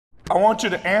I want you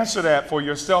to answer that for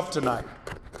yourself tonight.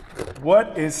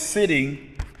 What is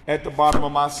sitting at the bottom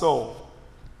of my soul?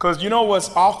 Because you know what's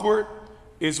awkward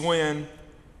is when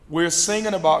we're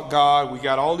singing about God, we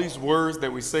got all these words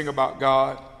that we sing about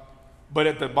God, but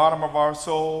at the bottom of our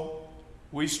soul,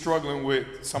 we're struggling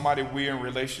with somebody we're in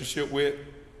relationship with,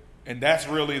 and that's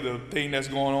really the thing that's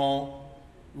going on.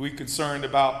 We're concerned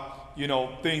about,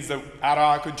 things that are out of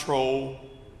our control.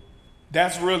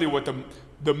 That's really what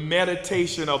the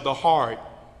meditation of the heart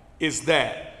is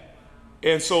that.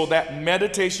 And so that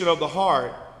meditation of the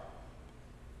heart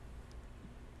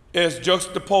is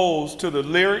juxtaposed to the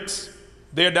lyrics.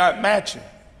 They're not matching.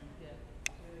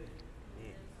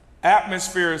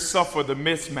 Atmospheres suffer the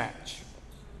mismatch.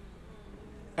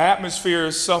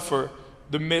 Atmospheres suffer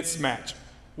the mismatch.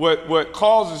 What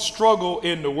causes struggle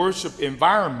in the worship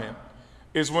environment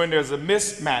is when there's a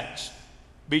mismatch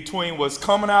between what's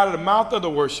coming out of the mouth of the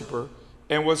worshiper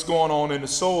and what's going on in the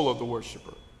soul of the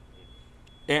worshiper.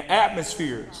 And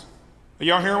atmospheres, are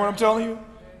y'all hearing what I'm telling you?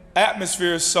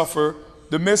 Atmospheres suffer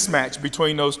the mismatch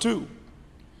between those two.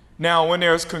 Now, when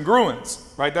there's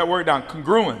congruence, write that word down,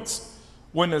 congruence.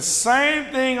 When the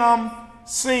same thing I'm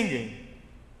singing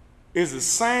is the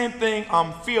same thing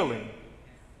I'm feeling,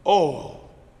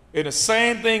 and the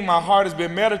same thing my heart has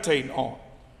been meditating on,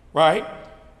 right?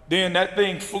 Then that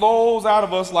thing flows out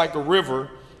of us like a river,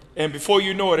 and before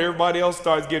you know it, everybody else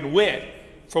starts getting wet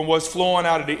from what's flowing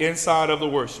out of the inside of the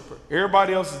worshiper.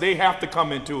 Everybody else, they have to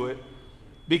come into it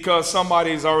because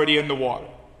somebody's already in the water.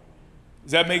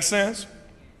 Does that make sense?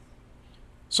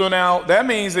 So now that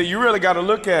means that you really got to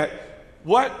look at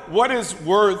what is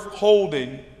worth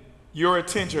holding your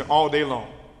attention all day long.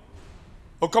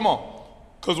 Oh, come on.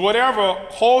 Because whatever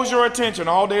holds your attention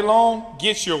all day long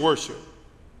gets your worship.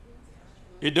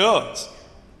 It does.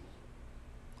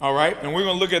 All right? And we're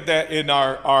going to look at that in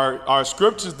our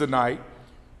scriptures tonight.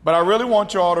 But I really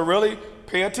want you all to really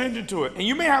pay attention to it. And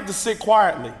you may have to sit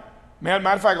quietly. Matter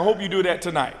of fact, I hope you do that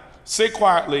tonight. Sit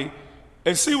quietly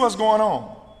and see what's going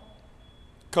on.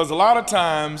 Because a lot of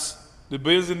times, the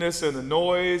busyness and the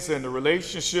noise and the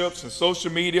relationships and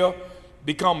social media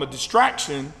become a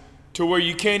distraction to where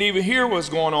you can't even hear what's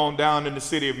going on down in the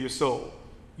city of your soul.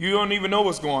 You don't even know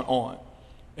what's going on.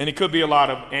 And it could be a lot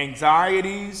of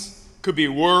anxieties, could be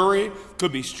worry,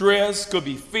 could be stress, could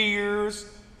be fears,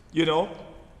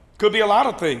 could be a lot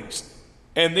of things.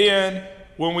 And then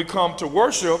when we come to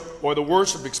worship or the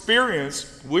worship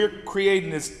experience, we're creating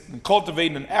this and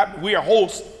cultivating we are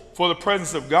hosts for the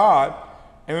presence of God.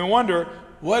 And we wonder,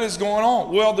 what is going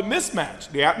on? Well, the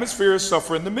mismatch. The atmosphere is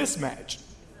suffering the mismatch.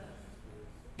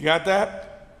 You got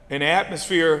that? And the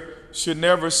atmosphere should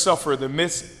never suffer the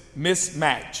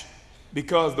mismatch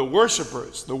because the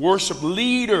worshipers, the worship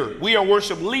leader, we are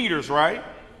worship leaders, right?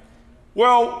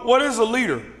 Well, what is a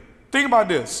leader? Think about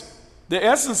this. The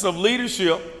essence of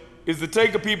leadership is to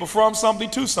take a people from something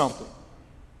to something.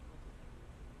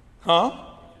 Huh?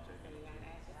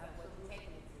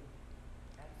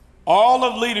 All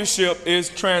of leadership is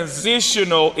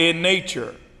transitional in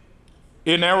nature.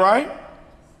 Isn't that right?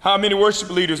 How many worship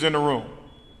leaders in the room?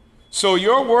 So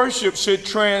your worship should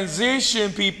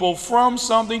transition people from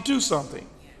something to something.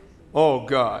 Oh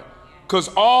God. Because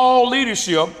all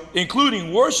leadership,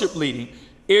 including worship leading,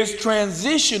 is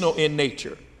transitional in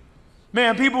nature.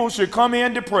 Man, people should come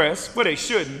in depressed, but they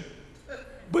shouldn't,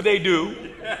 but they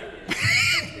do.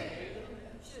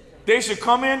 They should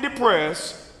come in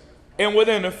depressed, and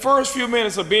within the first few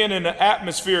minutes of being in the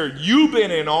atmosphere you've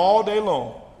been in all day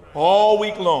long, all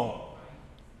week long,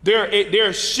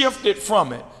 they're shifted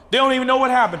from it. They don't even know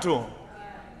what happened to them.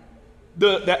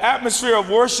 The atmosphere of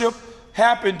worship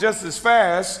happened just as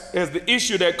fast as the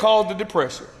issue that caused the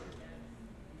depression.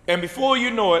 And before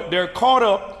you know it, they're caught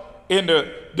up in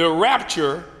the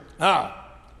rapture.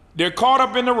 They're caught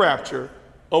up in the rapture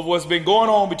of what's been going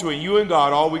on between you and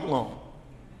God all week long.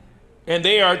 And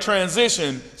they are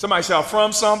transitioned, somebody shout,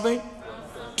 from something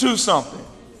to something.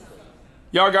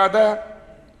 Y'all got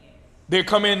that? They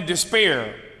come in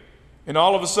despair. And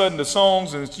all of a sudden the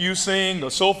songs that you sing are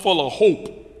so full of hope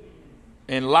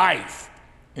and life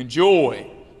and joy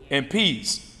and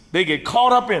peace. They get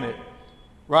caught up in it,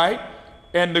 right?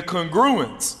 And the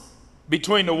congruence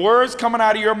between the words coming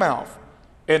out of your mouth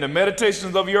and the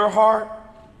meditations of your heart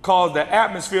cause the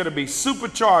atmosphere to be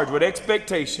supercharged with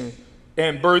expectation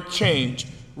and birth change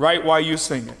right while you're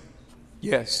singing.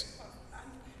 Yes.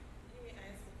 You may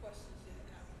answer the question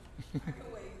I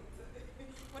can wait.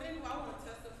 But anyway, I want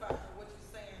to testify to what you're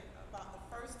saying about the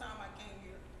first time I came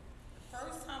here. The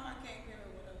first time I came here,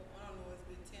 I don't know,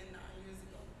 it's been 9 years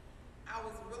ago. I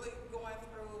was really going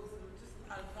through, it was just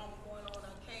a lot of drama going on.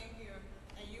 I came here,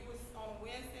 and you was on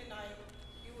Wednesday night,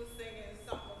 you was singing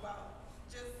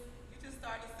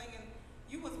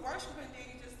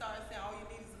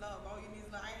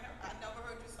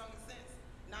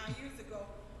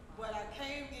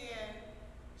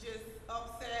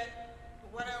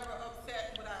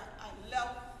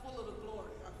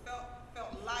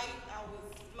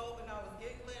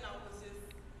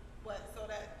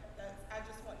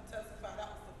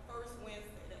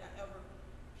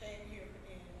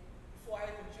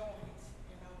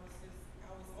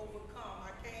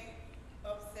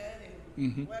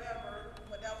whatever,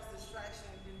 but that was distraction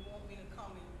and didn't want me to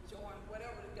come and join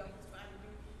whatever the devil was trying to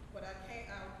do. But I came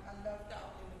out, I left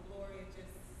out in the glory and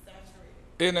just saturated.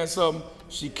 Isn't that something?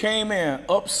 She came in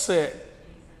upset,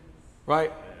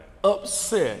 right?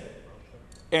 Upset,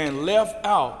 and left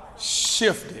out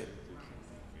shifted.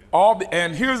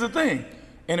 And here's the thing,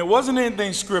 and it wasn't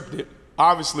anything scripted,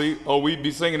 obviously, or we'd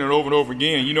be singing it over and over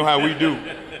again. You know how we do.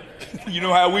 You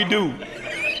know how we do.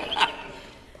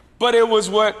 But it was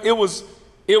what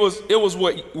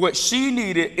she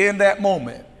needed in that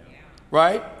moment,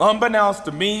 right? Unbeknownst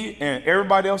to me and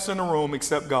everybody else in the room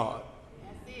except God.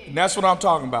 And that's what I'm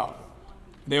talking about.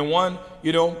 Then one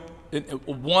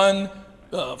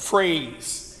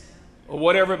phrase or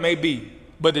whatever it may be.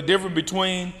 But the difference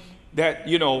between that,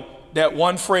 that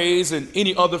one phrase and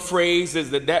any other phrase is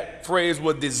that phrase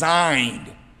was designed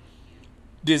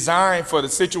for the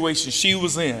situation she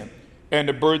was in and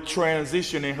the birth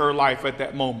transition in her life at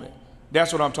that moment.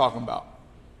 That's what I'm talking about.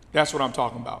 That's what I'm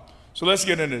talking about. So let's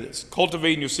get into this.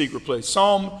 Cultivating your secret place.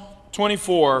 Psalm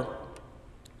 24,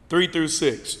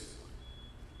 3-6.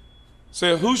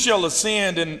 Says, who shall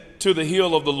ascend into the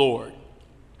hill of the Lord?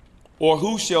 Or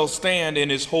who shall stand in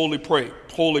his holy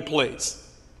place?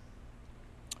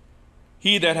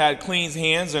 He that had clean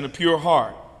hands and a pure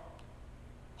heart,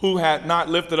 who had not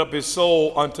lifted up his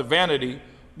soul unto vanity,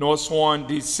 nor sworn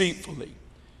deceitfully.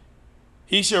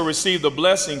 He shall receive the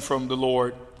blessing from the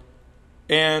Lord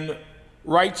and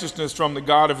righteousness from the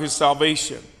God of his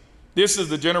salvation. This is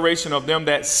the generation of them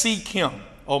that seek him,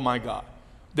 oh my God,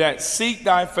 that seek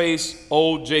thy face,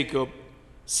 O Jacob,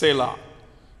 Selah.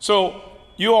 So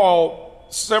you all,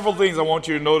 several things I want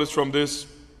you to notice from this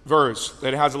verse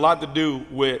that has a lot to do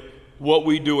with what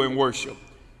we do in worship.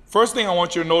 First thing I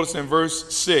want you to notice in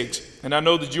verse 6, and I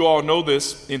know that you all know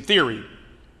this in theory,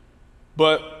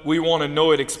 but we want to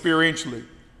know it experientially.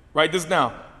 Write this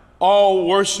down. All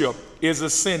worship is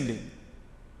ascending.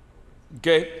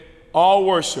 Okay? All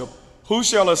worship. Who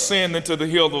shall ascend into the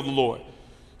hill of the Lord?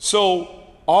 So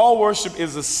all worship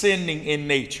is ascending in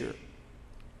nature.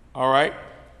 All right?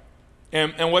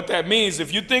 And what that means,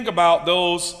 if you think about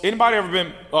those, anybody ever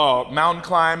been mountain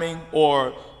climbing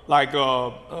or like,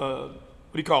 what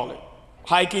do you call it?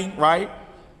 Hiking, right?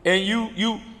 And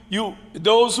you,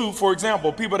 those who, for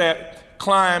example, people that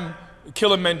climb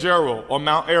Kilimanjaro or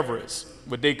Mount Everest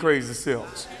with their crazy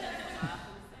selves.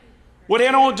 Well,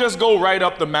 they don't just go right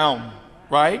up the mountain,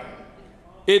 right?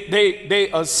 They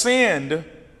ascend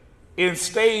in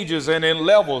stages and in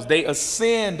levels. They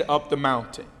ascend up the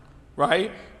mountain,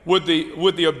 right? With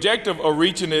the objective of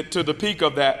reaching it to the peak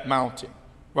of that mountain,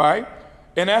 right?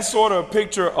 And that's sort of a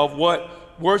picture of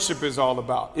what worship is all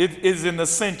about. It is an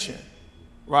ascension,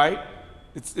 right?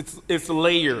 It's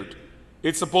layered.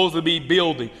 It's supposed to be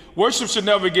building. Worship should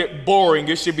never get boring.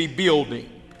 It should be building.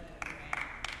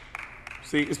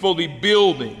 See, it's supposed to be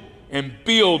building and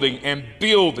building and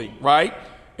building, right?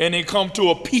 And then come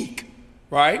to a peak,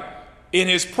 right? In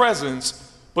his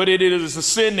presence, but it is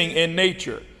ascending in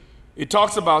nature. It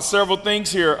talks about several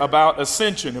things here about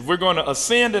ascension. If we're going to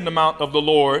ascend in the mount of the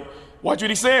Lord, watch what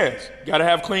he says. You got to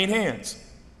have clean hands.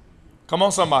 Come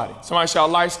on, somebody. Somebody shout,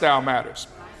 lifestyle matters.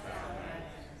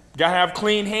 Got to have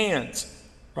clean hands,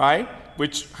 right?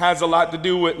 Which has a lot to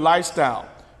do with lifestyle.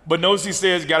 But notice he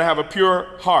says, got to have a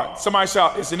pure heart. Somebody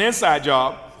shout, it's an inside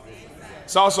job.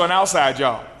 It's also an outside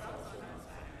job.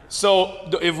 So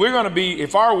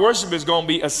if our worship is going to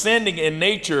be ascending in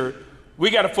nature, we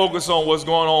got to focus on what's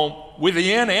going on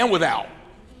within and without.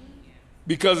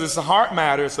 Because it's a heart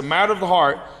matter. It's a matter of the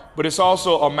heart, but it's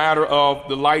also a matter of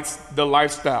the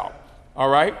lifestyle. All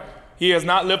right? He has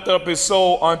not lifted up his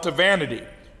soul unto vanity.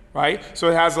 Right? So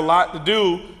it has a lot to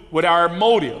do with our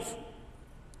motive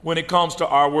when it comes to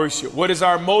our worship. What is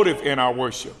our motive in our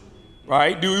worship?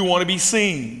 Right? Do we want to be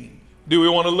seen? Do we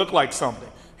want to look like something?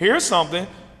 Here's something.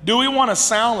 Do we want to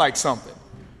sound like something?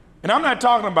 And I'm not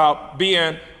talking about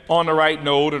being on the right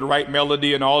note or the right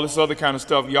melody and all this other kind of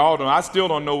stuff. Y'all don't. I still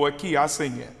don't know what key I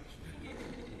sing in.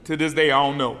 To this day, I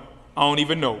don't know. I don't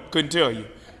even know. Couldn't tell you.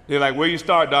 They're like, where you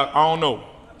start, Doc? I don't know.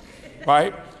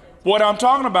 Right? What I'm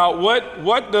talking about,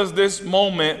 what does this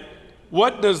moment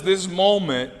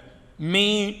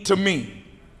mean to me?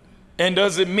 And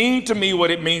does it mean to me what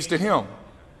it means to him?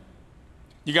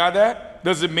 You got that?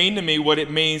 Does it mean to me what it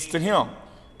means to him?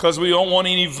 Because we don't want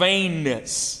any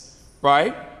vainness,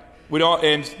 right? We don't,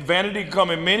 and vanity can come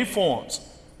in many forms,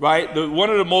 right? One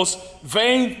of the most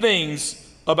vain things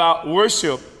about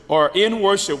worship or in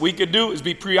worship we can do is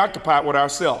be preoccupied with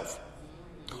ourselves.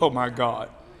 Oh my God.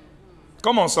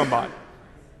 Come on, somebody.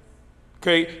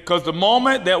 Okay, because the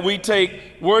moment that we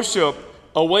take worship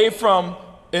away from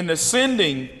an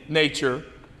ascending nature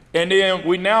And then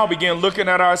we now begin looking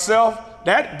at ourselves.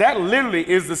 That literally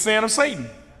is the sin of Satan.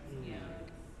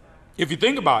 If you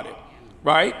think about it,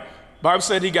 right? Bible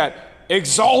said he got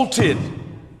exalted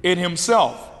in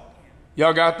himself.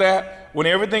 Y'all got that? When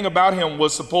everything about him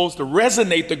was supposed to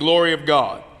resonate the glory of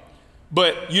God.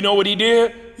 But you know what he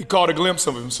did? He caught a glimpse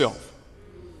of himself.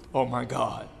 Oh my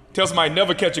God. Tell somebody,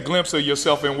 never catch a glimpse of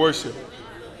yourself in worship.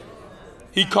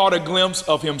 He caught a glimpse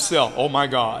of himself. Oh my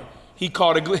God. He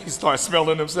started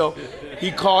smelling himself.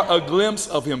 He caught a glimpse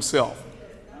of himself.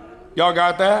 Y'all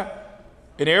got that?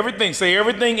 And everything, say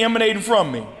everything emanating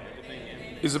from me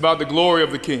is about the glory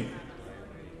of the King.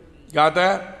 Got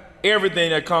that? Everything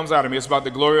that comes out of me is about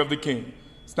the glory of the King.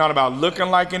 It's not about looking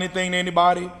like anything to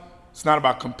anybody. It's not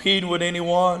about competing with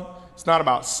anyone. It's not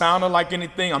about sounding like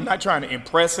anything. I'm not trying to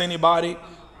impress anybody.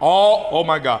 Oh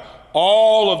my God.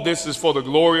 All of this is for the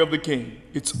glory of the King.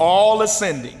 It's all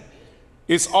ascending.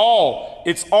 It's all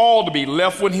to be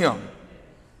left with him.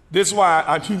 This is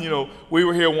why, we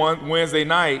were here one Wednesday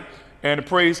night and the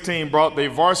praise team brought their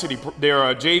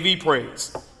JV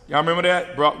praise. Y'all remember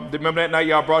that? Remember that night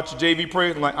y'all brought your JV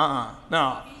praise? I'm like,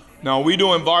 no, we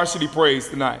doing varsity praise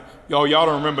tonight. Y'all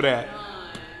don't remember that.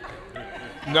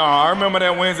 No, I remember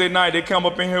that Wednesday night they come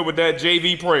up in here with that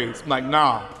JV praise. I'm like,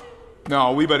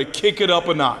 no, we better kick it up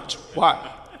a notch.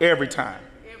 Why? Every time.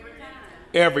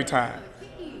 Every time.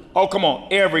 Oh, come on,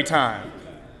 every time.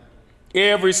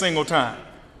 Every single time.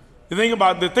 The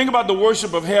thing about the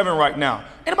worship of heaven right now.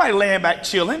 Anybody laying back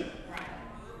chilling?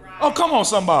 Oh, come on,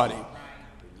 somebody.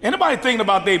 Anybody thinking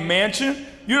about their mansion?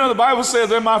 You know, the Bible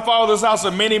says in my Father's house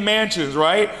are many mansions,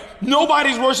 right?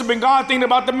 Nobody's worshiping God thinking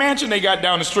about the mansion they got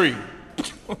down the street.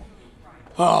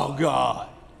 Oh, God.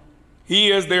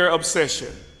 He is their obsession.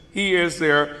 He is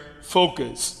their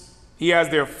focus. He has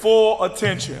their full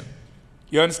attention.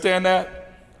 You understand that?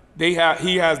 He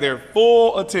has their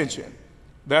full attention.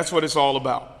 That's what it's all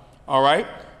about. All right?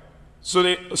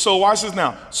 So watch this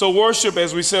now. So worship,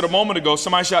 as we said a moment ago,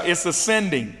 somebody shout, it's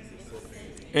ascending.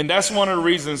 And that's one of the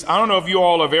reasons. I don't know if you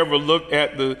all have ever looked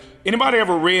at anybody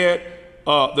ever read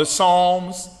the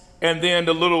Psalms and then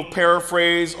the little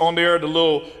paraphrase on there, the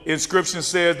little inscription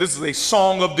says, this is a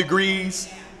song of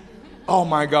degrees. Oh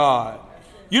my God.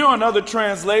 You know another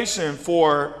translation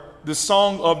for the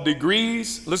song of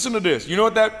degrees? Listen to this. You know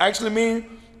what that actually means?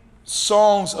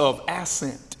 Songs of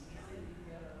ascent.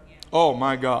 Oh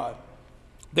my God.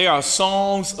 They are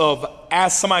songs of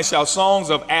somebody shout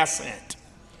songs of ascent.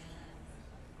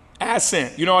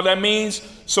 Ascent. You know what that means?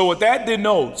 So what that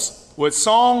denotes, what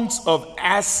songs of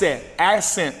ascent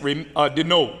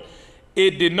denote,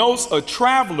 it denotes a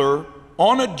traveler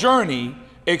on a journey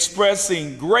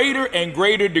expressing greater and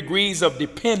greater degrees of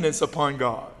dependence upon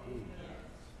God.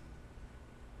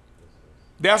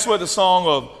 That's what the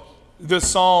song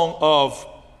of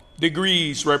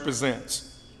degrees represents.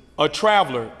 A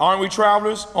traveler. Aren't we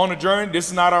travelers on a journey? This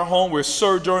is not our home. We're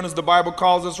sojourners, the Bible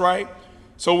calls us, right?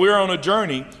 So we're on a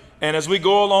journey, and as we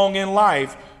go along in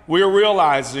life, we're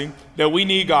realizing that we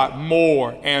need God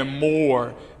more and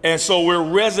more. And so we're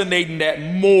resonating that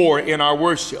more in our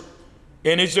worship.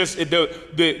 And it's just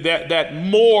that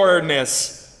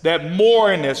moreness,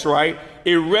 right?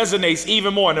 It resonates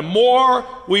even more. And the more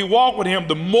we walk with him,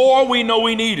 the more we know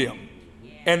we need him.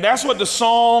 And that's what the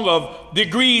song of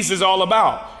degrees is all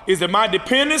about, is that my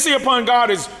dependency upon God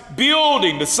is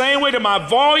building. The same way that my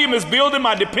volume is building,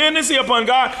 my dependency upon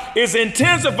God is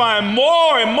intensifying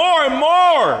more and more and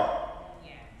more.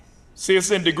 See,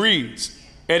 it's in degrees.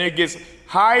 And it gets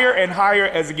higher and higher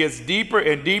as it gets deeper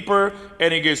and deeper,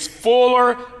 and it gets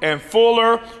fuller and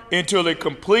fuller until it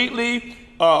completely,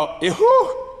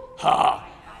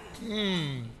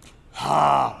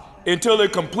 until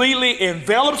it completely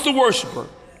envelops the worshiper.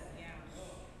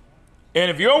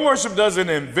 And if your worship doesn't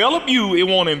envelop you, it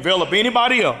won't envelop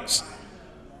anybody else.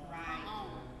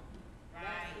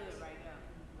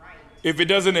 If it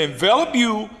doesn't envelop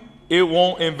you, it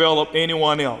won't envelop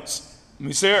anyone else. Let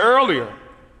me say it earlier.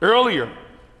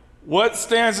 What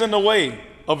stands in the way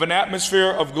of an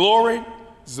atmosphere of glory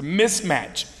is a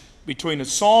mismatch between the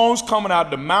songs coming out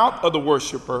of the mouth of the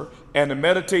worshiper and the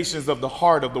meditations of the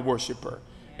heart of the worshiper.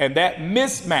 And that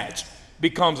mismatch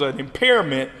becomes an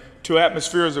impairment to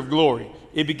atmospheres of glory.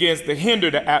 It begins to hinder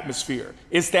the atmosphere.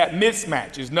 It's that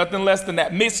mismatch. It's nothing less than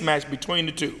that mismatch between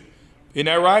the two. Isn't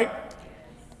that right?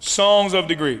 Songs of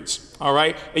degrees. All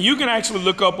right. And you can actually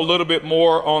look up a little bit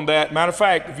more on that. Matter of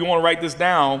fact, if you want to write this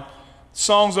down,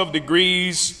 songs of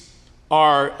degrees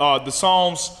are the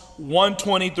Psalms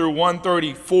 120 through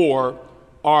 134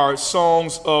 are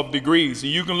songs of degrees.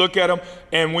 And you can look at them.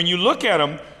 And when you look at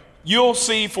them, you'll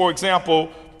see, for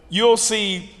example,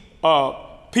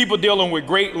 people dealing with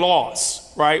great loss.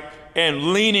 right?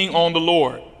 And leaning on the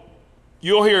Lord.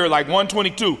 You'll hear like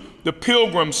 122, the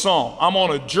pilgrim song. I'm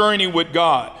on a journey with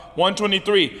God.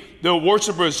 123, the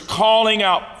worshiper is calling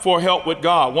out for help with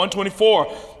God.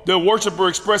 124, the worshiper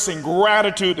expressing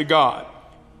gratitude to God.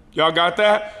 Y'all got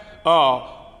that?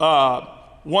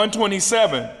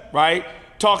 127, right?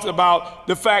 Talks about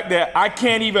the fact that I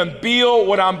can't even build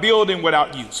what I'm building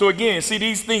without you. So again, see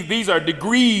these things, these are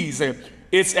degrees, and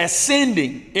it's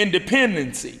ascending in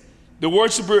dependency. The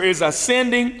worshiper is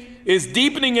ascending, is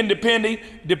deepening in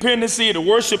dependency. The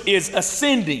worship is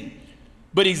ascending,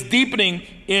 but he's deepening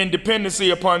in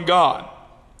dependency upon God.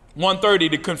 130,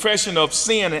 the confession of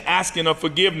sin and asking of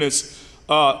forgiveness.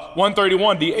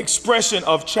 131, the expression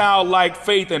of childlike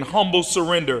faith and humble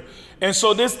surrender. And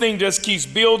so this thing just keeps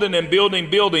building and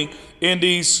building in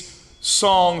these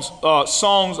songs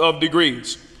of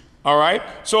degrees. All right.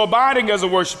 So abiding as a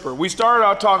worshiper, we started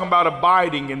out talking about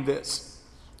abiding in this.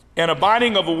 And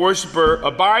abiding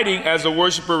as a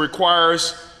worshiper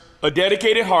requires a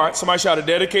dedicated heart. Somebody shout a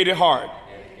dedicated heart.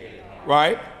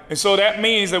 Right. And so that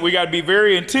means that we got to be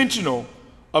very intentional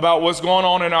about what's going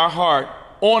on in our heart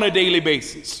on a daily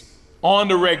basis, on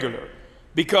the regular.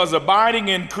 Because abiding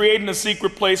and creating a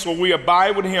secret place where we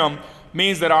abide with him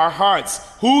means that our hearts,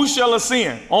 who shall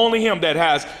ascend? Only him that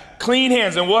has clean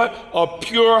hands and what? A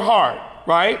pure heart,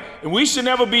 right? And we should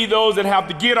never be those that have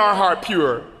to get our heart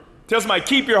pure. Tell somebody,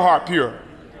 keep your heart pure.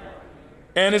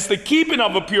 And it's the keeping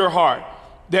of a pure heart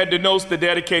that denotes the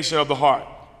dedication of the heart.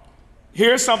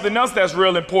 Here's something else that's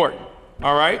real important,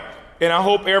 all right? And I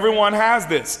hope everyone has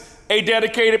this, a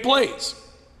dedicated place.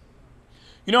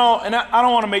 You know, and I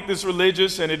don't want to make this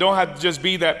religious, and it don't have to just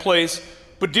be that place,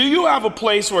 but do you have a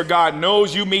place where God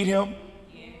knows you meet him?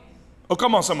 Yes. Oh,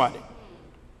 come on, somebody.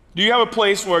 Do you have a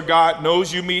place where God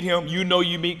knows you meet him? You know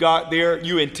you meet God there.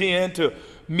 You intend to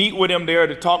meet with him there,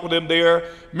 to talk with him there.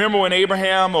 Remember when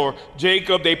Abraham or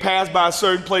Jacob, they passed by a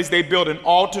certain place, they built an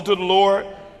altar to the Lord?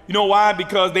 You know why?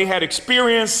 Because they had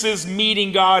experiences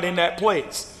meeting God in that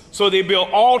place. So they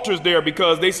built altars there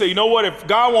because they say, you know what, if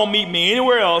God won't meet me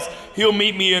anywhere else, he'll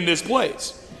meet me in this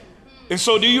place. And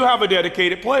so do you have a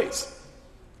dedicated place?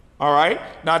 All right.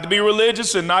 Not to be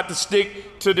religious and not to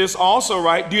stick to this also,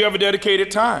 right? Do you have a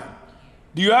dedicated time?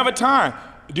 Do you have a time?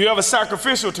 Do you have a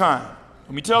sacrificial time?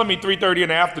 I mean, telling me 3:30 in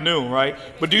the afternoon, right?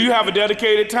 But do you have a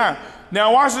dedicated time?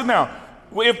 Now, watch this now.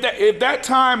 If that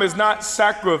time is not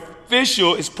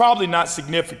sacrificial, it's probably not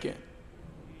significant.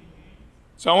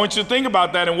 So I want you to think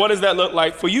about that, and what does that look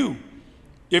like for you?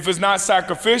 If it's not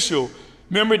sacrificial,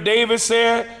 remember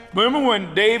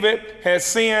when David had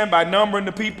sinned by numbering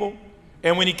the people?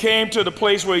 And when he came to the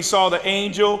place where he saw the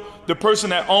angel, the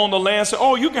person that owned the land said,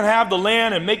 oh, you can have the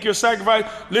land and make your sacrifice.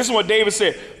 Listen to what David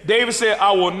said. David said,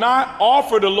 I will not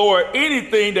offer the Lord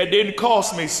anything that didn't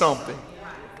cost me something.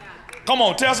 Come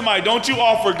on, tell somebody, don't you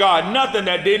offer God nothing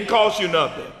that didn't cost you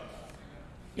nothing.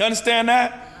 You understand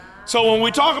that? So when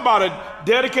we talk about a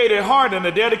dedicated heart and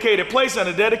a dedicated place and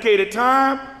a dedicated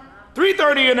time,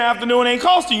 3:30 in the afternoon ain't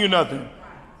costing you nothing.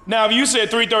 Now, if you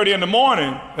said 3:30 in the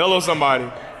morning, hello somebody,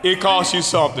 it costs you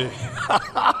something.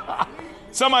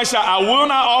 Somebody shout, I will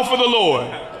not offer the Lord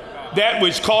that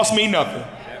which costs me nothing.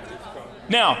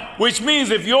 Now, which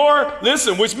means if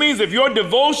your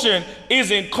devotion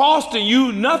isn't costing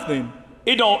you nothing,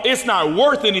 it's not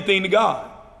worth anything to God.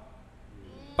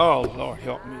 Oh, Lord,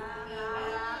 help me.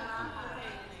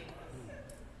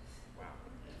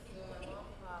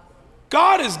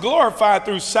 God is glorified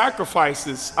through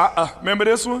sacrifices. Remember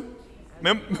this one?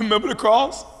 Remember the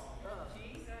cross?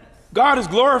 God is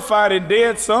glorified in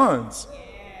dead sons.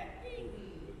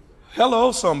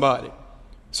 Hello, somebody.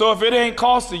 So if it ain't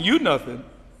costing you nothing,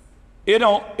 it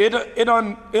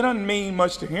doesn't mean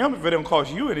much to him if it don't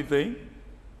cost you anything.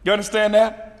 You understand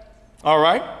that? All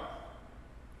right.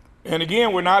 And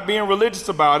again, we're not being religious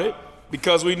about it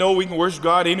because we know we can worship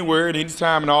God anywhere at any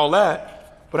time and all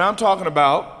that. But I'm talking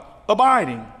about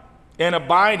abiding and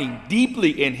abiding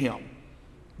deeply in him.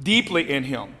 Deeply in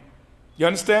him. You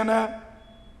understand that?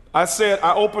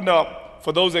 I opened up,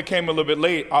 for those that came a little bit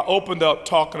late, I opened up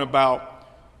talking about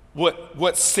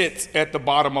what sits at the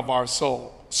bottom of our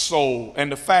soul, and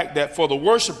the fact that for the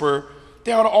worshiper,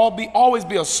 there ought to always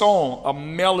be a song, a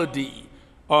melody,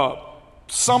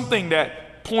 something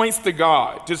that points to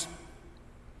God, just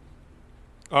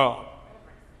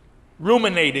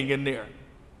ruminating in there,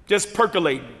 just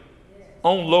percolating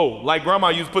on low. Like grandma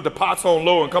used to put the pots on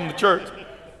low and come to church.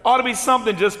 Ought to be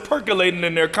something just percolating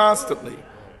in there constantly.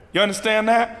 You understand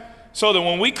that? So that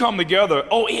when we come together,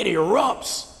 it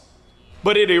erupts.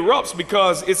 But it erupts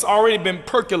because it's already been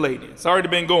percolating. It's already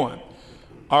been going.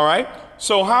 All right?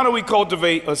 So how do we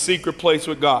cultivate a secret place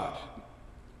with God?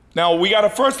 Now, we got to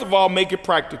first of all make it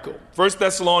practical. 1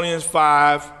 Thessalonians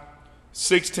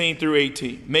 5:16 through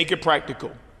 18. Make it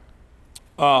practical.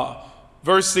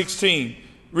 Verse 16,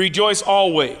 rejoice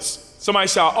always. Somebody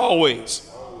shout always.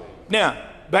 Now,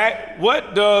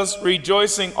 what does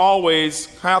rejoicing always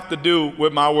have to do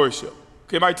with my worship?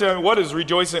 Can anybody tell me, what does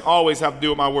rejoicing always have to do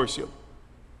with my worship?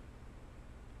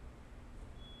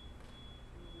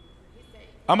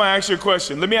 I'm going to ask you a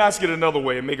question. Let me ask it another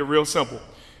way and make it real simple.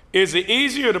 Is it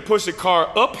easier to push a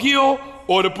car uphill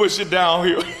or to push it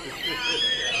downhill?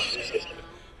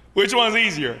 Which one's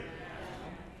easier?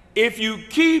 If you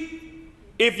keep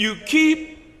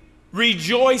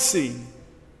rejoicing,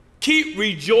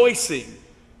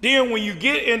 then when you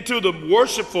get into the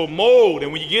worshipful mode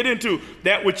and when you get into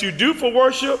that what you do for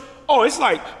worship, oh, it's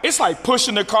like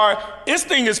pushing the car. This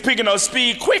thing is picking up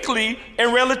speed quickly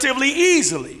and relatively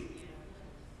easily.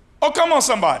 Oh, come on,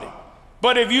 somebody.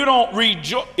 But if you don't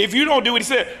do what he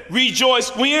said,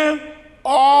 rejoice when?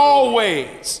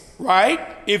 Always, right?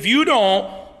 If you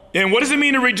don't, then what does it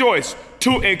mean to rejoice?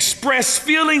 To express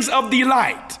feelings of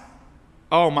delight.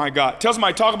 Oh my God. Tell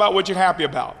somebody, talk about what you're happy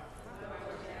about.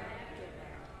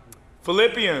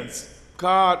 Philippians,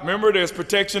 God, remember there's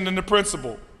protection in the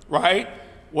principle, right?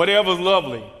 Whatever's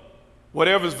lovely,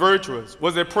 whatever's virtuous,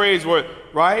 was it praiseworthy,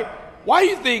 right? Why do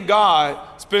you think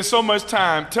God spends so much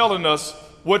time telling us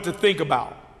what to think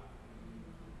about?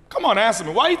 Come on, answer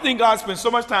me. Why do you think God spends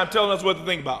so much time telling us what to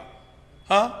think about?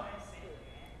 Huh?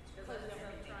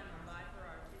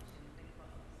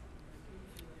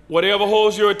 Whatever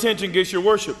holds your attention gets your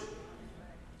worship.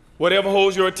 Whatever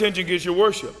holds your attention gets your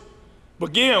worship. But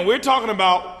again, we're talking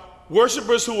about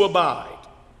worshipers who abide.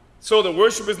 So the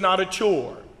worship is not a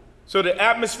chore. So the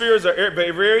atmospheres are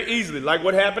very, very easily, like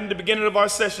what happened at the beginning of our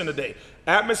session today.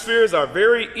 Atmospheres are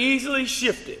very easily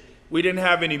shifted. We didn't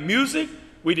have any music.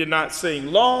 We did not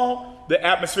sing long. The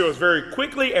atmosphere was very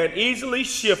quickly and easily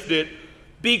shifted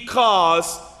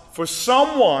because for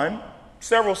someone,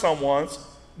 several someones,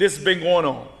 this has been going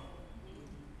on.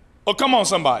 Oh, come on,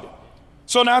 somebody.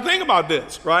 So now think about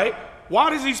this, right?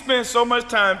 Why does he spend so much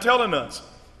time telling us?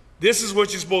 This is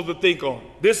what you're supposed to think on.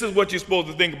 This is what you're supposed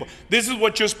to think about. This is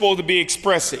what you're supposed to be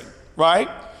expressing, right?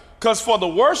 Because for the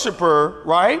worshiper,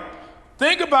 right,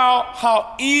 think about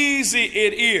how easy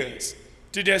it is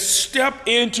to just step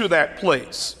into that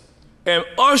place and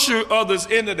usher others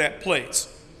into that place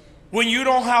when you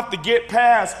don't have to get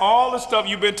past all the stuff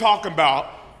you've been talking about.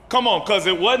 Come on, because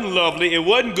it wasn't lovely, it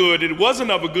wasn't good, it wasn't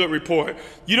of a good report.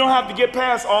 You don't have to get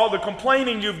past all the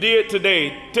complaining you've did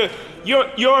today. You're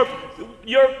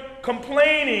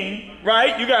complaining,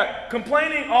 right? You got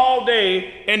complaining all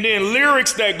day and then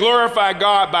lyrics that glorify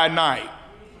God by night.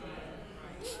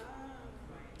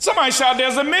 Somebody shout,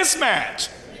 there's a mismatch.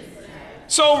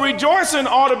 So rejoicing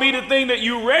ought to be the thing that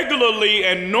you regularly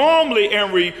and normally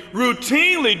and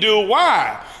routinely do.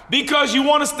 Why? Because you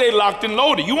want to stay locked and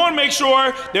loaded. You want to make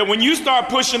sure that when you start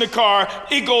pushing the car,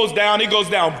 it goes down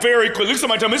very quickly. Look at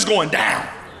somebody tell me it's going down,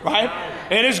 right?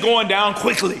 And it's going down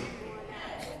quickly.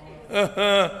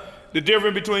 The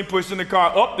difference between pushing the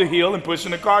car up the hill and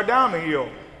pushing the car down the hill.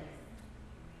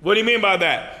 What do you mean by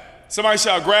that? Somebody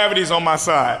shout, gravity's on my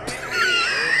side.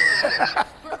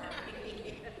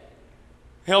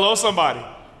 Hello, somebody.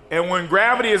 And when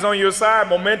gravity is on your side,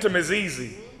 momentum is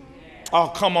easy. Oh,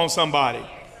 come on, somebody.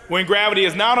 When gravity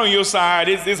is not on your side,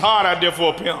 it's hard out there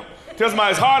for a pimp. Tell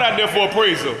somebody it's hard out there for a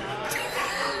praiser.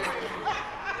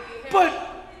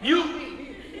 But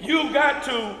you've got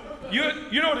to,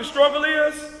 you know what the struggle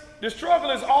is? The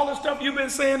struggle is all the stuff you've been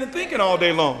saying and thinking all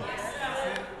day long.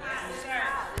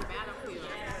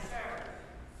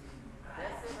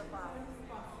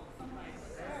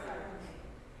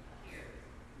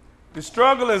 The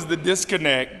struggle is the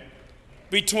disconnect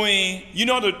between, you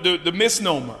know, the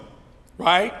misnomer,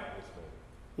 right?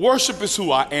 Worship is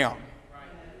who I am.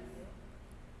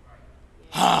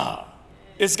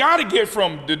 It's got to get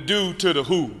from the do to the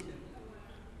who.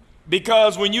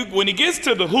 Because when it gets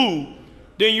to the who,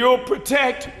 then you'll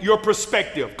protect your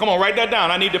perspective. Come on, write that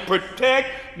down. I need to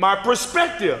protect my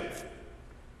perspective.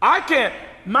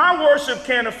 My worship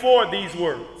can't afford these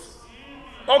words.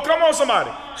 Oh, come on, somebody.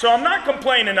 So I'm not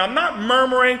complaining. I'm not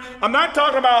murmuring. I'm not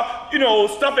talking about,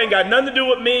 stuff ain't got nothing to do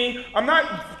with me. I'm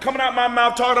not coming out my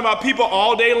mouth talking about people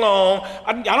all day long.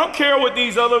 I don't care what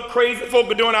these other crazy folk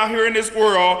are doing out here in this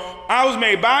world. I was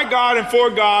made by God and for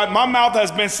God. My mouth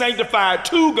has been sanctified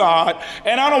to God.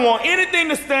 And I don't want anything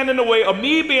to stand in the way of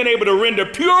me being able to render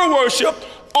pure worship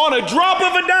on a drop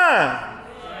of a dime.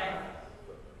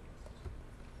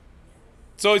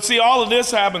 So see, all of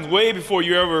this happens way before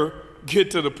you ever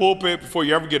get to the pulpit, before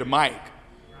you ever get a mic.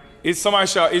 It's somebody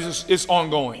shout, it's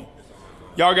ongoing.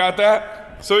 Y'all got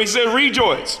that? So he said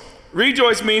rejoice.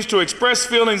 Rejoice means to express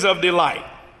feelings of delight.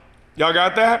 Y'all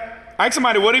got that? Ask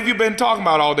somebody, what have you been talking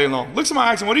about all day long? Look,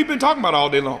 somebody, ask them, what have you been talking about all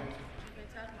day long?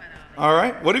 All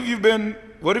right. What have you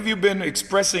been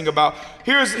expressing about?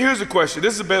 Here's a question.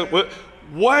 This is about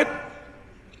what,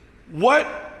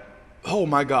 oh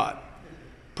my God.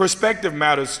 Perspective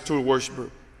matters to a worshiper.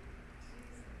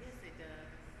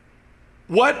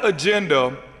 What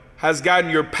agenda has gotten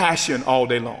your passion all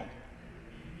day long?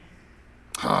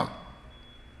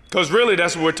 Because really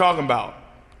that's what we're talking about.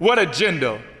 What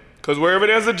agenda? Because wherever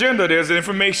there's agenda, there's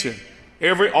information.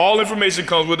 All information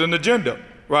comes with an agenda,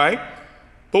 right?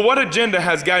 But what agenda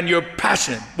has gotten your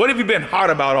passion? What have you been hot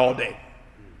about all day?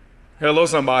 Hello,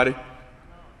 somebody.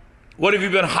 What have you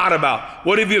been hot about?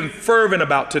 What have you been fervent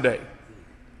about today?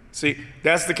 See,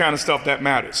 that's the kind of stuff that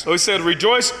matters. So he said,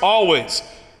 rejoice always.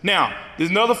 Now, there's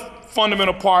another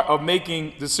fundamental part of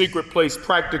making the secret place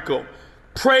practical.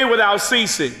 Pray without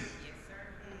ceasing.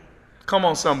 Come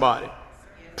on, somebody.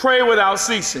 Pray without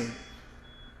ceasing.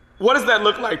 What does that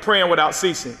look like, praying without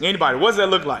ceasing? Anybody, what does that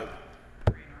look like?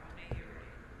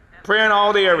 Praying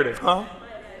all day, every day. Huh?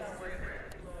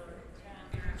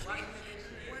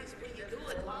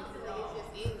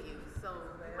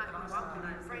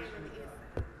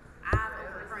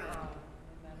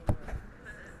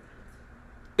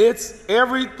 It's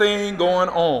everything going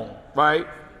on, right?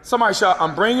 Somebody shout,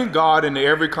 I'm bringing God into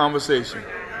every conversation.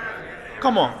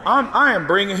 Come on, I am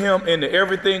bringing him into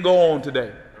everything going on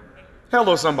today.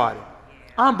 Hello, somebody.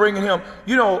 I'm bringing him.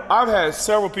 You know, I've had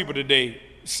several people today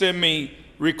send me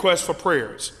requests for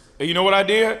prayers. And you know what I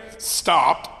did?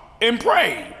 Stopped and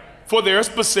prayed for their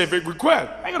specific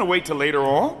request. I ain't gonna wait till later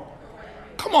on.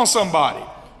 Come on, somebody.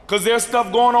 Because there's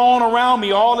stuff going on around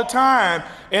me all the time.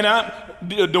 And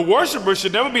the worshiper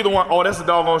should never be the one, oh, that's a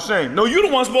doggone shame. No, you're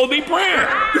the one supposed to be praying.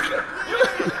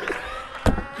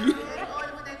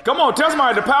 Come on, tell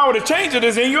somebody the power to change it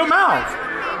is in your mouth.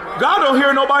 God don't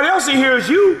hear nobody else, he hears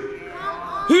you.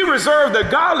 He reserved the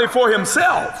godly for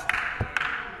himself.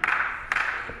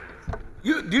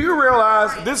 Do you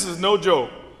realize, this is no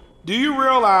joke, do you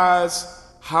realize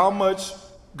how much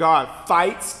God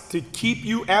fights to keep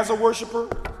you as a worshiper?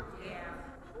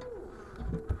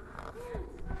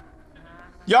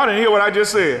 Y'all didn't hear what I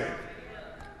just said.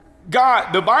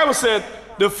 God, the Bible said,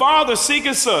 the Father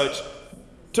seeketh such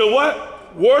to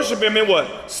what? Worship him in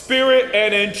what? Spirit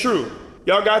and in truth.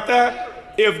 Y'all got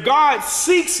that? If God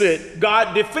seeks it,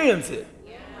 God defends it.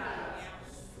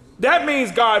 That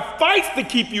means God fights to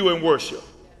keep you in worship.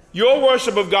 Your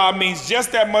worship of God means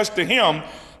just that much to him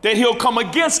that he'll come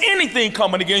against anything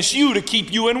coming against you to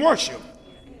keep you in worship.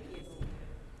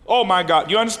 Oh my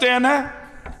God, you understand that?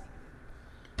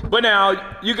 But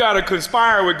now you got to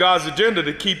conspire with God's agenda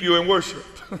to keep you in worship.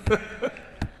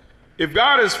 If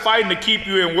God is fighting to keep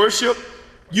you in worship,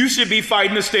 you should be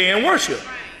fighting to stay in worship.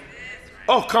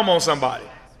 Oh, come on, somebody.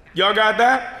 Y'all got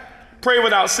that? Pray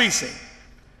without ceasing.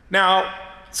 Now,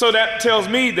 so that tells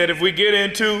me that if we get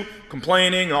into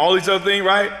complaining and all these other things,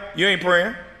 right? You ain't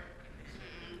praying.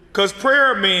 Because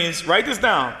prayer means, write this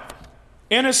down,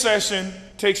 intercession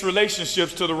takes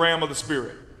relationships to the realm of the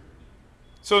spirit.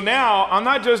 So now I'm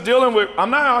not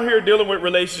out here dealing with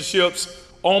relationships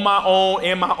on my own,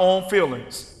 in my own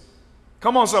feelings.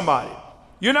 Come on, somebody.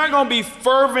 You're not going to be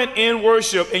fervent in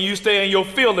worship and you stay in your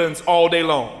feelings all day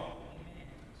long.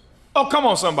 Oh, come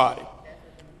on, somebody.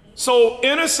 So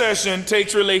intercession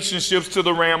takes relationships to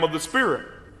the realm of the spirit.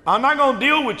 I'm not going to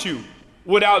deal with you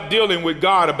without dealing with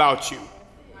God about you.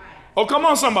 Oh, come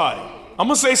on, somebody. I'm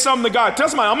going to say something to God. Tell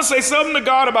somebody, I'm going to say something to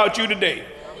God about you today.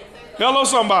 Hello,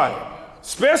 somebody.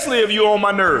 Especially if you're on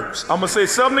my nerves. I'm going to say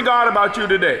something to God about you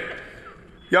today.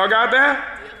 Y'all got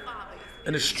that?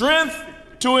 And the strength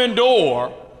to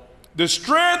endure the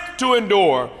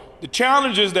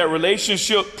challenges that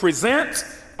relationship presents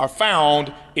are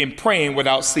found in praying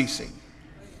without ceasing.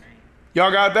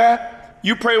 Y'all got that?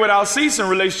 You pray without ceasing,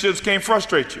 relationships can't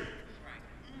frustrate you.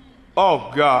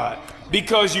 Oh God,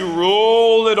 because you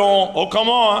roll it on. Oh, come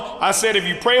on. I said, if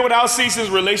you pray without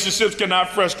ceasing, relationships cannot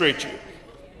frustrate you.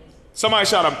 Somebody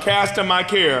shout, I'm casting my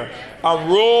care. I'm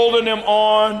rolling them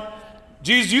on.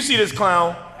 Jesus, you see this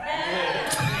clown?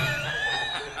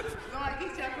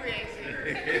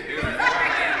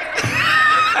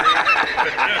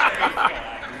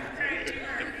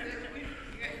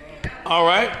 All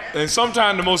right. And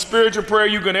sometimes the most spiritual prayer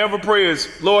you can ever pray is,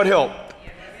 Lord, help.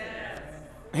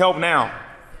 Help now.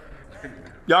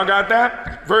 Y'all got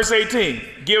that? Verse 18,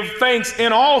 give thanks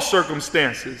in all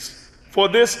circumstances, for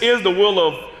this is the will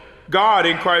of God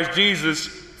in Christ Jesus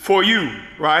for you,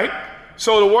 right?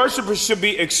 So the worshiper should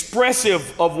be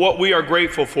expressive of what we are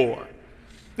grateful for.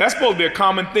 That's supposed to be a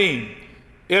common theme.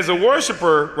 As a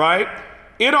worshiper, right,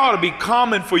 it ought to be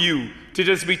common for you to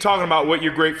just be talking about what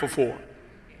you're grateful for.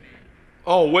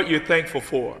 Oh, what you're thankful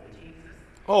for.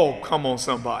 Oh, come on,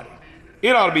 somebody.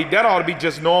 That ought to be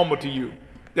just normal to you.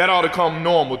 That ought to come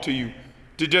normal to you.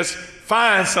 To just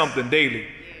find something daily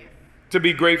to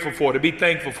be grateful for, to be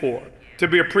thankful for, to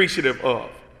be appreciative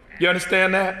of. You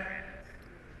understand that?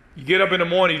 You get up in the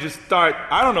morning, you just start,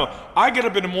 I don't know, I get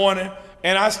up in the morning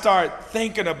and I start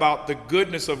thinking about the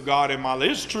goodness of God in my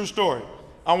life. It's a true story.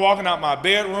 I'm walking out my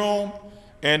bedroom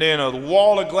and then a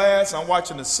wall of glass, I'm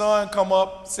watching the sun come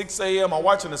up, 6 a.m., I'm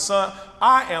watching the sun.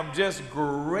 I am just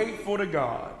grateful to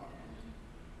God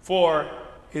for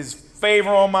his favor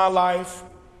on my life,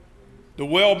 the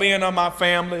well-being of my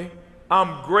family.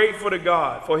 I'm grateful to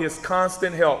God for his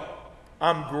constant help.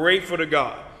 I'm grateful to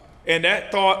God. And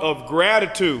that thought of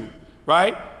gratitude,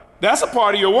 right? That's a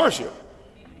part of your worship.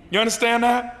 You understand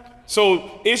that?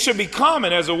 So it should be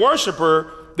common as a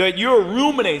worshiper that you're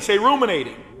ruminating, say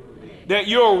ruminating, that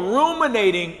you're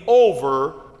ruminating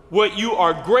over what you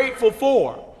are grateful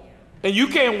for. And you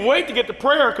can't wait to get to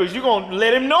prayer because you're going to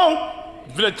let him know.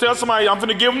 Tell somebody, I'm going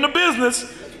to give him the business.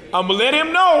 I'm going to let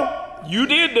him know you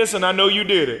did this and I know you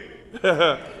did it.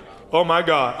 Oh my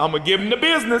God, I'm going to give him the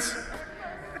business.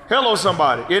 Hello,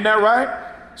 somebody. Isn't that right?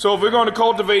 So if we're going to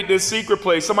cultivate this secret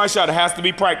place, somebody shout, it has to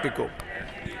be practical.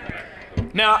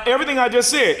 Now, everything I just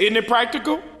said, isn't it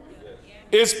practical?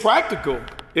 It's practical.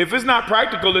 If it's not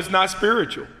practical, it's not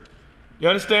spiritual. You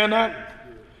understand that?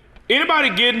 Anybody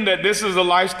getting that this is a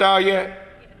lifestyle yet?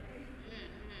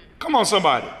 Come on,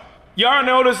 somebody. Y'all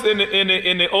notice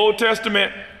in the Old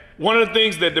Testament, one of the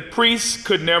things that the priests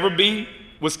could never be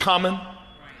was common.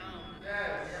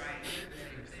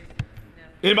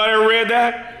 Anybody ever read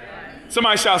that?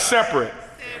 Somebody shout separate.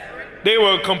 They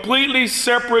were completely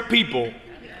separate people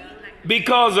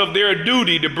because of their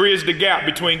duty to bridge the gap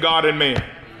between God and man.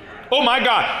 Oh my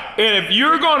God. And if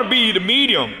you're going to be the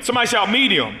medium, somebody shout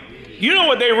medium. You know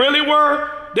what they really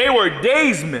were? They were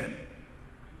daysmen.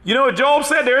 You know what Job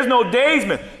said? There is no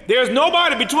daysman. There's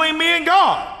nobody between me and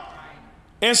God.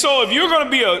 And so if you're going to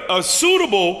be a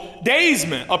suitable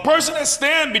daysman, a person that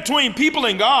stands between people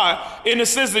and God in the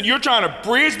sense that you're trying to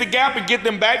bridge the gap and get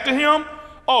them back to him,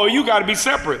 oh, you got to be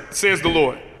separate, says the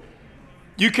Lord.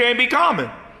 You can't be common.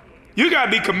 You got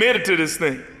to be committed to this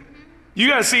thing. You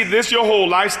got to see this your whole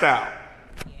lifestyle.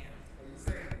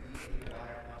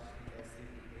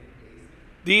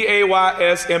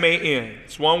 Daysman.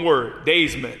 It's one word,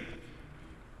 daysman.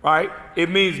 Right? It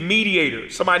means mediator,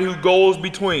 somebody who goes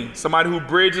between, somebody who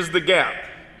bridges the gap.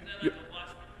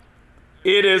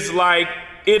 It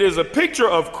is a picture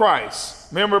of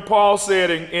Christ. Remember Paul said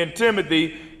in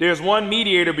Timothy, there's one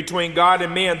mediator between God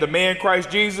and man, the man Christ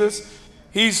Jesus.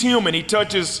 He's human, he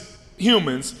touches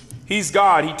humans. He's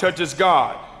God, he touches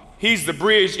God. He's the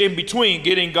bridge in between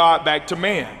getting God back to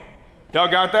man. Y'all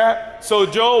got that? So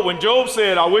when Job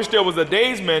said, I wish there was a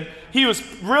daysman, he was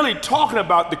really talking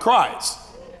about the Christ.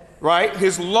 Right?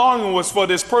 His longing was for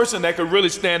this person that could really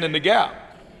stand in the gap.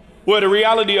 Well, the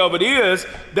reality of it is,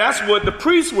 that's what the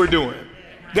priests were doing.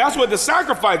 That's what the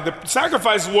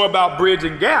sacrifices were about,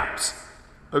 bridging gaps.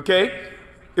 Okay?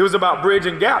 It was about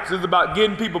bridging gaps. It was about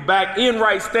getting people back in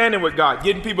right standing with God,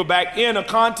 getting people back in a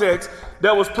context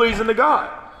that was pleasing to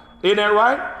God. Isn't that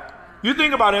right? You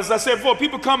think about it, as I said before,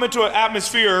 people come into an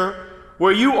atmosphere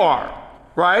where you are,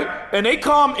 right? And they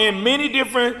come in many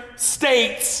different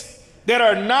states that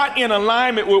are not in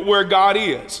alignment with where God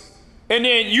is. And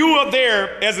then you are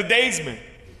there as a daysman.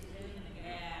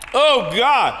 Oh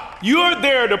God, you're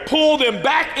there to pull them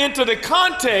back into the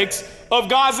context of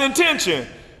God's intention.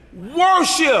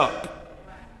 Worship.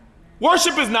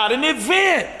 Worship is not an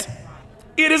event.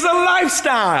 It is a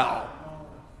lifestyle.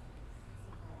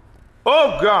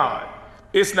 Oh God,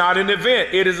 it's not an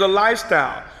event. It is a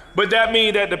lifestyle. But that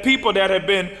means that the people that have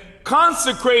been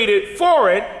consecrated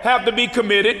for it have to be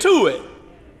committed to it.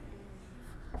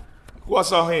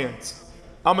 What's our hands?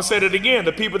 I'm going to say that again.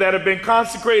 The people that have been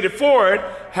consecrated for it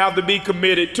have to be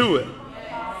committed to it.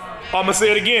 I'm going to say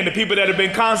it again. The people that have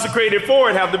been consecrated for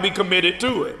it have to be committed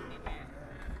to it.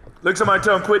 Look, somebody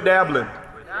tell them, quit dabbling.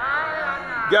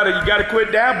 You got to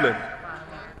quit dabbling.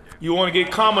 You want to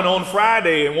get common on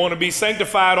Friday and want to be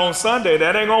sanctified on Sunday.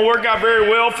 That ain't going to work out very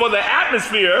well for the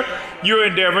atmosphere you're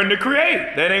endeavoring to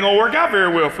create. That ain't going to work out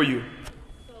very well for you.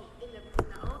 So in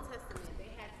the Old Testament,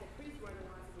 they had the priests were the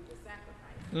ones who did the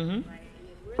sacrifice, right? And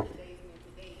if we're the daysmen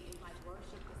today, is like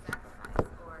worship the sacrifice?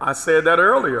 Or I said that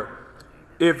earlier.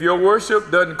 If your worship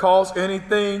doesn't cost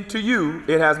anything to you,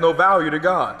 it has no value to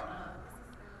God.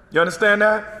 You understand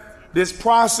that? This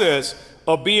process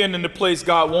of being in the place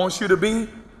God wants you to be,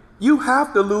 you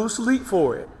have to lose sleep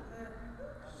for it.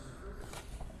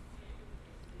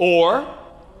 Or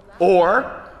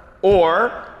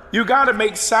you got to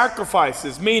make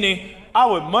sacrifices, meaning I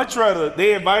would much rather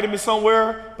they invited me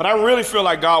somewhere, but I really feel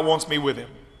like God wants me with him.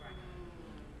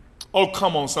 Oh,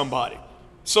 come on, somebody.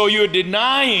 So you're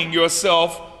denying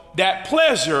yourself that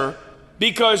pleasure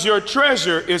because your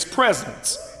treasure is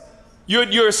presence.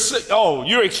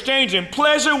 You're exchanging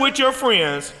pleasure with your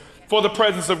friends for the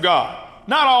presence of God.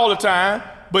 Not all the time,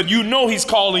 but you know he's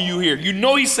calling you here. You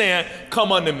know he's saying,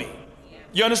 come unto me.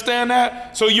 You understand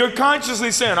that? So you're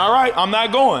consciously saying, all right, I'm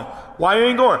not going. Why you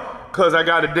ain't going? Because I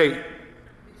got a date.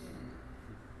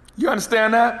 You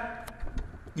understand that?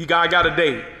 I got a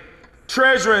date.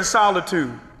 Treasure in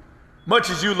solitude, much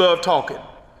as you love talking,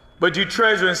 but you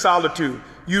treasure in solitude.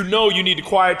 You know you need to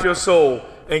quiet your soul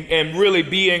and really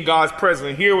be in God's presence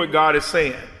and hear what God is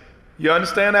saying. You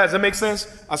understand that? Does that make sense?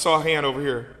 I saw a hand over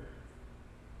here.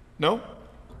 No?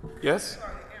 Yes?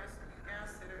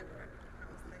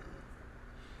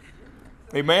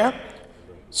 Amen?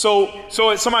 So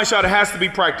somebody shout, it has to be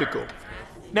practical.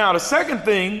 Now, the second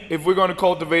thing, if we're going to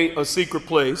cultivate a secret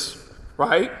place,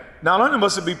 right? Not only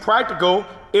must it be practical,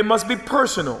 it must be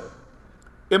personal.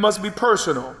 It must be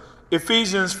personal.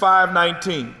 Ephesians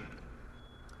 5:19.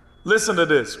 Listen to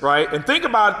this, right? And think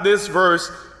about this verse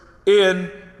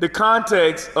in the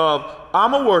context of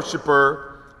I'm a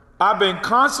worshiper. I've been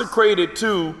consecrated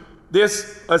to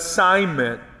this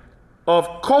assignment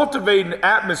of cultivating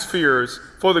atmospheres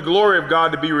for the glory of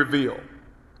God to be revealed.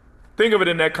 Think of it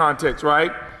in that context,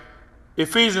 right?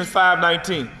 Ephesians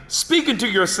 5:19, speaking to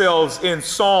yourselves in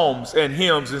psalms and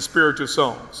hymns and spiritual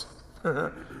songs.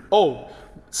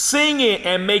 Singing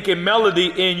and making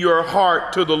melody in your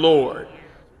heart to the Lord.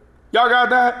 Y'all got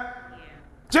that?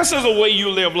 Just as a way you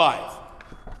live life.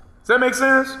 Does that make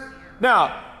sense? Now,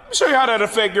 let me show you how that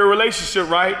affects your relationship,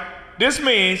 right? This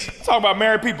means, talk about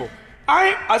married people.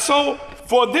 So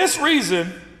for this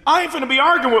reason, I ain't finna be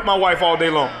arguing with my wife all day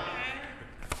long.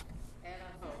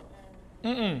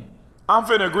 I'm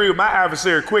finna agree with my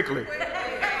adversary quickly. You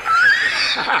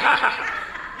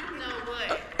know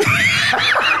what?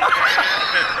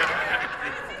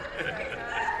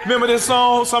 Remember this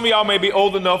song? Some of y'all may be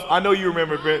old enough. I know you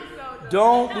remember it.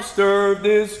 Don't disturb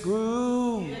this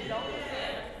groove.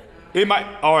 It might.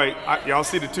 All right, y'all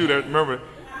see the two that remember.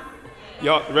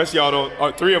 Y'all, the rest of y'all don't.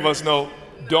 Or three of us know.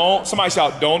 Somebody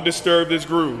shout, don't disturb this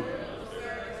groove.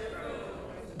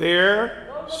 There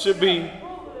should be.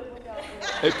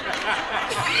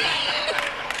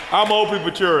 I'm old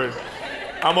people tourist.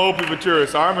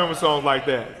 So I remember songs like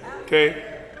that. Okay.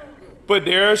 But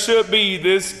there should be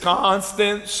this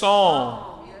constant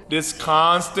song, this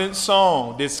constant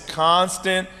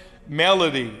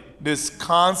melody, this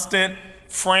constant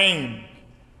frame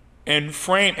and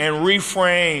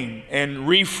refrain,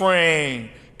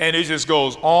 and it just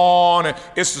goes on. And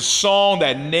it's a song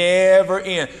that never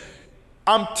ends.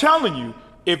 I'm telling you,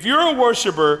 if you're a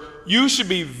worshiper, you should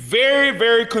be very,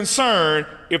 very concerned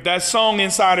if that song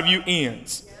inside of you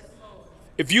ends.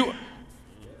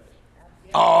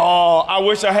 I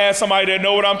wish I had somebody that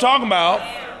know what I'm talking about.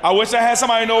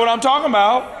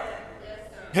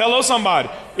 Hello, somebody.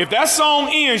 If that song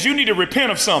ends, you need to repent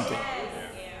of something.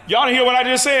 Y'all didn't hear what I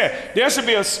just said. There should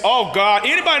be God,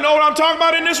 anybody know what I'm talking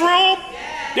about in this room?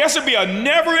 There should be a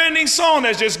never-ending song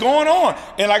that's just going on.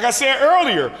 And like I said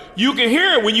earlier, you can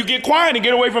hear it when you get quiet and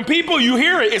get away from people. You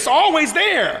hear it. It's always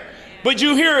there. But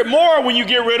you hear it more when you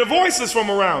get rid of voices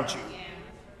from around you.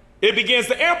 It begins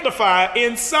to amplify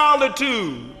in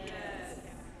solitude.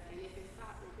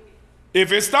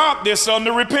 If it stopped, there's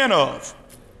something to repent of.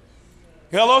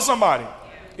 Hello, somebody.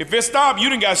 If it stopped, you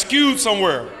done got skewed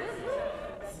somewhere.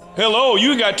 Hello, you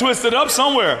done got twisted up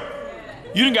somewhere.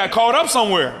 You done got caught up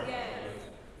somewhere.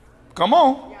 Come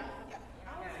on.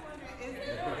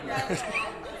 Is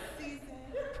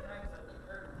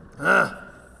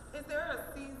there a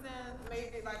season,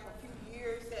 maybe like a few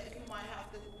years, that you might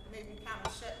have to maybe kind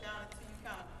of shut down until you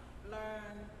kind of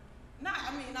learn? Not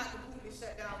completely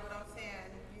shut down, but I'm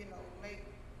saying, make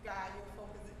God your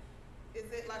focus. Is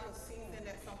it like a season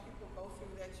that some people go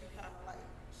through that you kind of like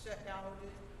shut down, or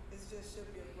it just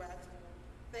should be a gradual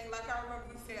thing? Like I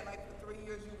remember you said, like for 3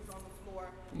 years you was on the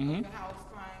floor of your house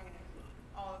crying and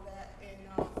all of that. And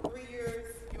 3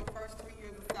 years, your first 3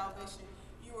 years of salvation,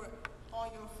 you were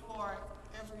on your floor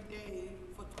every day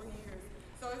for 3 years.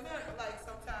 So is there like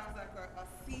sometimes like a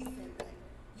season that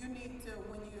you need to,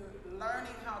 when you're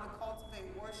learning how to cultivate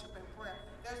worship and prayer,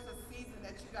 there's a season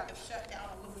that you got to shut down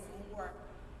a little bit more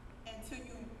until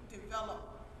you develop?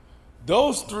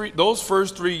 Those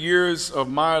first 3 years of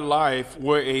my life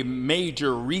were a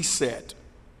major reset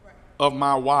of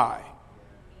my why.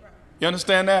 You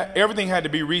understand that? Everything had to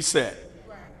be reset.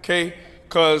 Okay?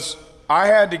 Because I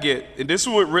had to get, and this is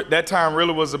what that time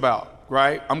really was about,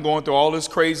 right? I'm going through all this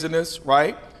craziness,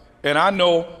 right? And I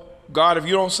know, God, if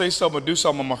you don't say something or do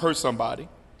something, I'm going to hurt somebody.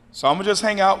 So I'm going to just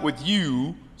hang out with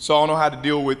you so I know how to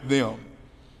deal with them.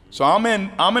 So I'm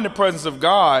in the presence of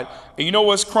God, and you know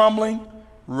what's crumbling?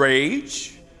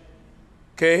 Rage.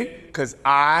 Okay? Because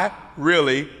I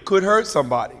really could hurt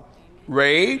somebody.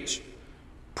 Rage,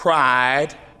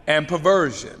 pride, and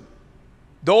perversion.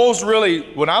 Those really,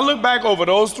 when I look back over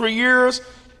those 3 years,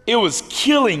 it was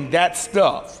killing that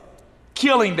stuff,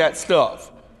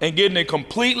 and getting it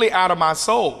completely out of my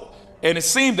soul. And it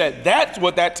seemed that that's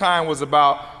what that time was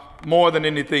about more than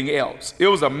anything else. It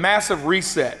was a massive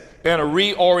reset and a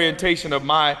reorientation of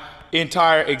my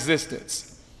entire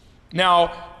existence.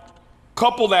 Now,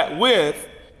 couple that with,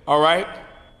 all right,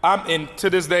 I'm in to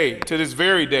this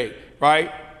very day,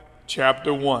 right?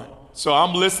 Chapter 1. So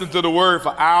I'm listening to the word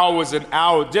for hours and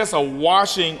hours, just a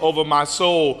washing over my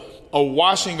soul, a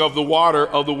washing of the water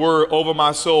of the word over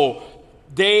my soul,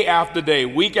 day after day,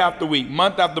 week after week,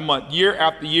 month after month, year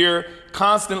after year,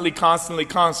 constantly,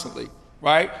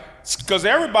 right? Because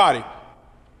everybody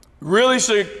really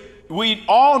we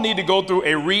all need to go through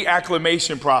a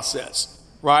reacclimation process,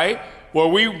 right? Where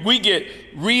we get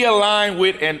realigned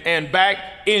with and back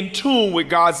in tune with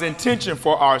God's intention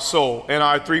for our soul and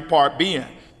our three-part being.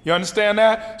 You understand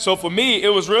that? So for me, it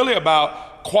was really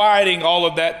about quieting all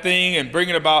of that thing and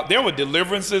bringing about, there were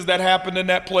deliverances that happened in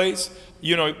that place.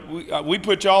 You know, we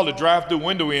put y'all the drive-through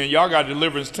window in. Y'all got a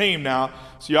deliverance team now,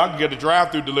 so y'all can get a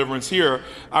drive-through deliverance here.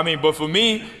 I mean, but for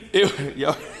me,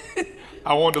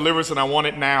 I want deliverance and I want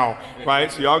it now,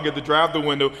 right? So y'all get the drive-through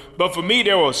window. But for me,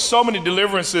 there were so many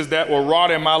deliverances that were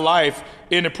wrought in my life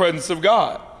in the presence of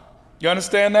God. You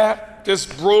understand that?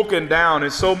 Just broken down,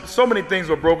 and so many things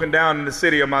were broken down in the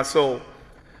city of my soul.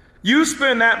 You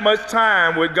spend that much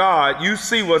time with God, you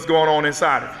see what's going on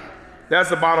inside of you. That's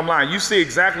the bottom line. You see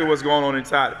exactly what's going on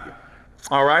inside of you.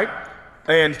 All right?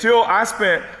 And until I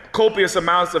spent copious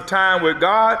amounts of time with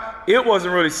God, it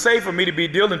wasn't really safe for me to be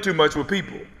dealing too much with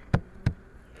people.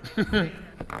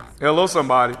 Hello,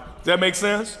 somebody. Does that make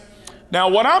sense? Now,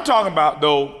 what I'm talking about,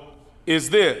 though, is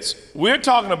this. We're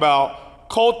talking about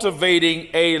cultivating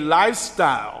a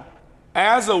lifestyle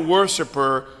as a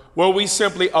worshiper where we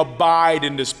simply abide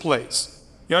in this place.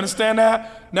 You understand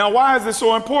that? Now, why is this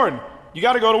so important? You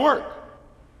got to go to work.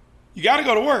 You got to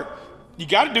go to work. You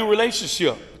got to do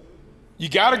relationship. You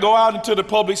got to go out into the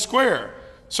public square.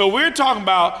 So we're talking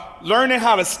about learning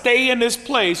how to stay in this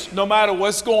place no matter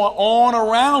what's going on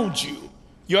around you.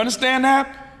 You understand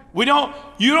that?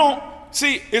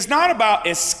 See, it's not about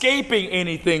escaping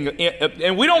anything,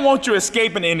 and we don't want you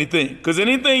escaping anything, because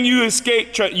anything you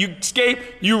escape,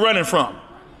 you running from.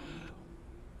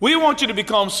 We want you to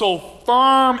become so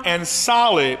firm and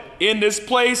solid in this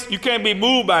place, you can't be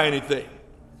moved by anything.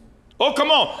 Oh,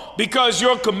 come on, because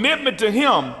your commitment to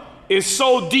Him is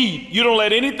so deep, you don't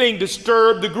let anything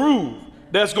disturb the groove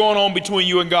that's going on between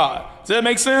you and God. Does that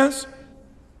make sense?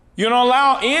 You don't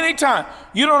allow any time.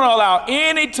 You don't allow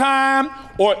any time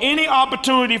or any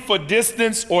opportunity for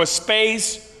distance or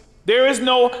space. There is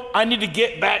no, I need to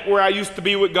get back where I used to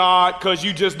be with God, because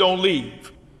you just don't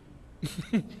leave.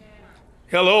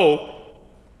 Hello?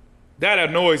 That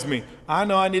annoys me. I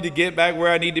know I need to get back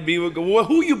where I need to be with God. Well,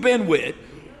 who you been with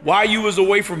while you was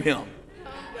away from Him?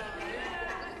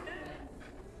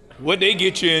 What they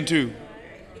get you into?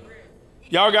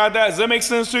 Y'all got that? Does that make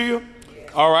sense to you?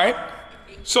 All right.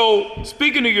 So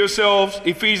speaking to yourselves,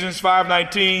 Ephesians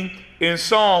 5:19, in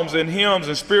psalms and hymns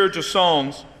and spiritual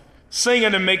songs,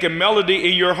 singing and making melody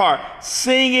in your heart.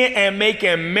 Singing and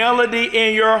making melody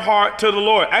in your heart to the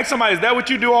Lord. Ask somebody, is that what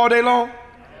you do all day long?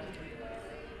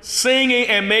 Singing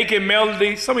and making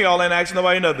melody. Some of y'all ain't asking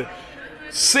nobody nothing.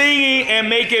 Singing and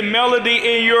making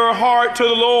melody in your heart to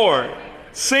the Lord.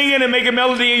 Singing and making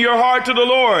melody in your heart to the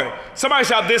Lord. Somebody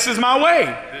shout, this is my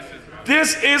way.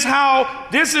 This is how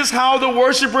the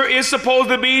worshiper is supposed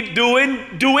to be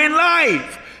doing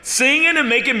life. Singing and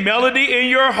making melody in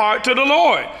your heart to the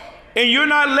Lord. And you're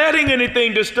not letting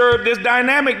anything disturb this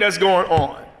dynamic that's going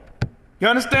on. You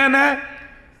understand that?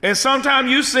 And sometimes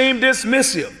you seem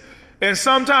dismissive. And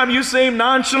sometimes you seem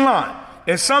nonchalant.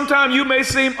 And sometimes you may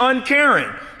seem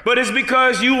uncaring. But it's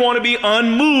because you want to be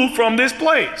unmoved from this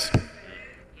place.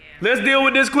 Let's deal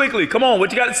with this quickly. Come on,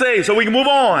 what you got to say so we can move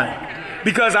on?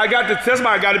 Because I got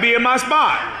to be in my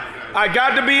spot. I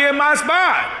got to be in my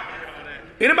spot.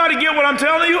 Anybody get what I'm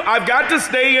telling you? I've got to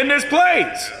stay in this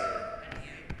place.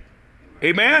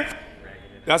 Amen?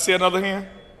 Did I see another hand?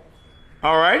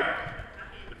 All right.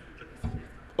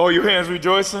 Oh, your hands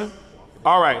rejoicing?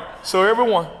 All right. So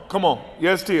everyone, come on.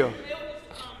 Yes, Tia. There was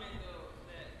a comment though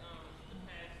that the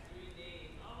past 3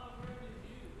 days, all I've heard is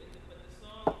you. But the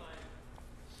song, like,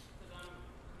 because I'm,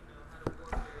 how the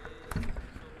warfare is,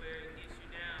 so where it gets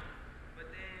you down. But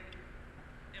then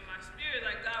in my spirit,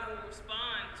 like God will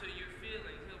respond to your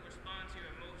feelings. He'll respond to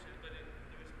your emotions, but the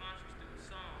response is through a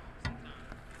song sometimes.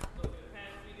 So for the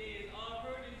past 3 days, all I've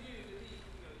heard is you. Because he,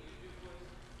 use your voice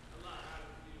a lot.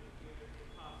 Obviously, you're an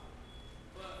apostle.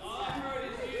 But all I've heard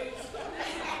is you.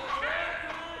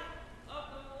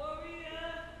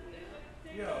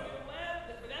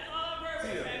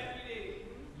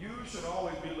 You should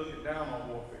always be looking down on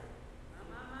warfare.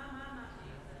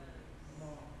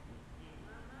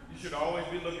 You should always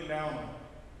be looking down on it.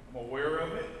 I'm aware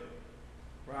of it,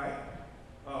 right?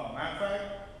 Matter of fact,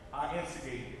 I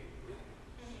instigated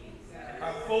it.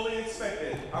 I fully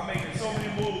expected it. I'm making so many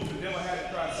moves that never had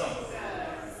to try something.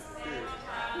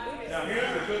 Now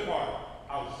here's the good part.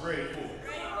 I was ready for it.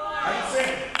 I just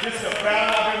said, this is the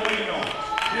battle I've been waiting on.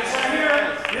 This right here,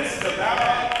 this is the battle.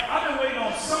 I've been waiting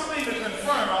on something to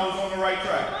confirm I was on the right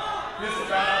track. This is the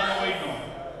battle I've been waiting on.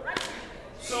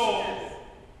 So,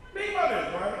 think about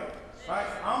this, right?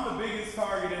 I'm the biggest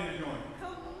target in the joint.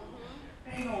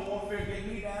 Ain't no warfare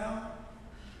getting me down.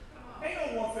 Ain't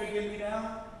no warfare getting me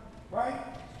down, right?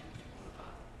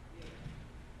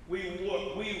 We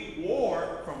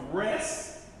war from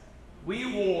rest. We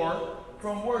war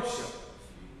from worship.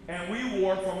 And we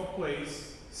war from a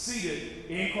place seated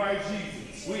in Christ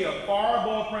Jesus. We are far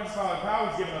above principality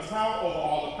powers, giving us power over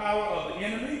all the power of the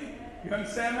enemy. You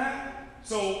understand that?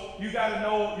 So you gotta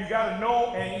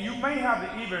know, and you may have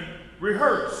to even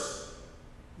rehearse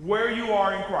where you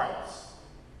are in Christ.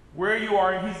 Where you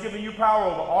are, and he's giving you power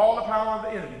over all the power of the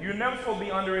enemy. You're never supposed to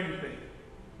be under anything.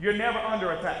 You're never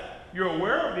under attack. You're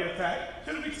aware of the attack,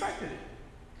 should have expected it.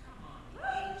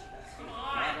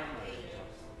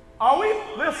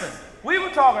 Listen, we were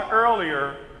talking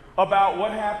earlier about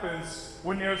what happens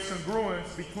when there's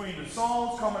congruence between the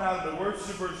songs coming out of the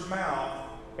worshiper's mouth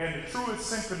and the truest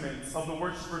sentiments of the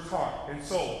worshiper's heart and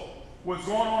soul. What's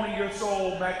going on in your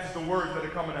soul matches the words that are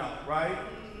coming out, right?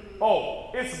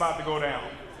 Oh, it's about to go down.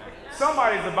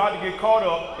 Somebody's about to get caught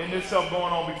up in this stuff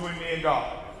going on between me and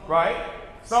God, right?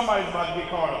 Somebody's about to get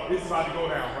caught up. It's about to go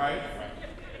down, right?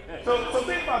 So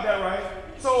think about that, right?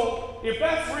 So if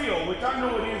that's real, which I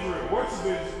know it is real,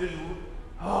 worship is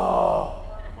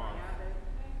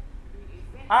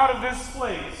out of this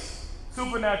place,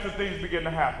 supernatural things begin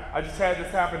to happen. I just had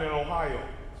this happen in Ohio,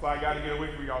 so I got to get away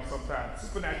from y'all sometimes.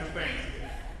 Supernatural things.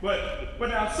 But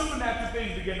now supernatural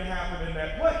things begin to happen in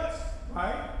that place,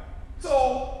 right?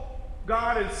 So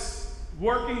God is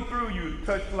working through you to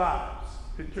touch lives,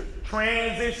 to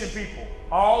transition people.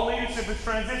 All leadership is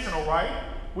transitional, right?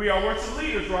 We are worship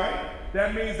leaders, right?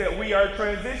 That means that we are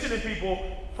transitioning people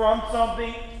from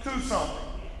something to something.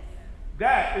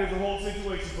 That is the whole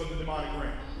situation for the demonic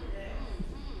realm.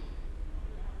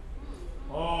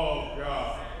 Oh,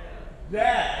 God.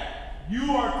 That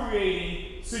you are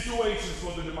creating situations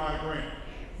for the demonic realm.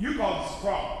 You call this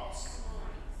problems.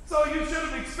 So you should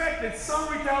have expected some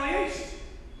retaliation.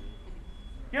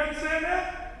 You understand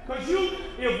that? Because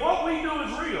if what we do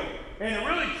is real, and it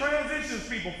really transitions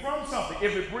people from something,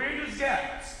 if it bridges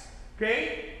gaps,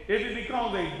 okay? If it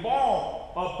becomes a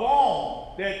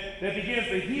balm that begins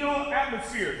to heal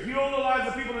atmospheres, heal the lives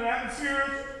of people in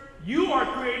atmospheres, you are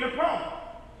creating a problem.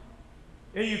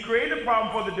 And you create a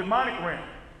problem for the demonic realm.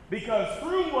 Because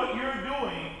through what you're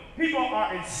doing, people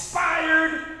are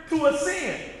inspired to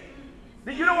ascend.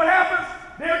 Then you know what happens?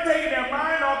 They're taking their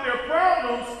mind off their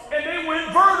problems and they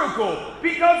went vertical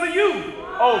because of you.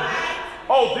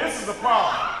 Oh, this is a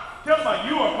problem. Tell me,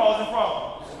 you are causing problems.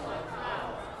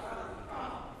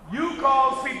 You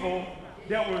cause people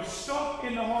that were stuck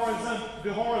in the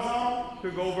horizontal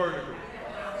to go vertical.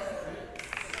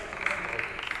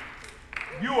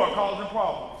 You are causing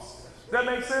problems. Does that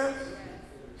make sense?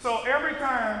 So every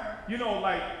time,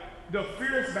 like the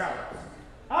fierce battles,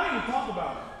 I don't even talk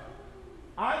about it.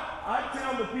 I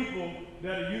tell the people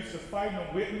that are used to fighting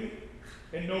them with me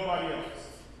and nobody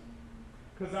else.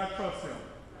 Because I trust them.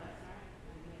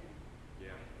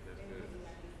 Yeah, that's good.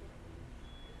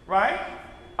 Right?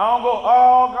 I don't go,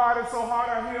 oh, God, it's so hard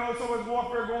out here, there's so much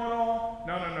warfare going on.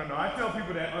 No. I tell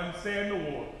people that understand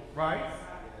the war, right?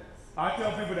 I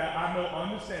tell people that I know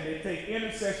understand. They take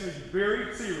intercessory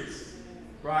very seriously,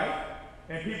 right?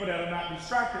 And people that are not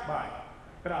distracted by it.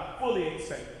 But I fully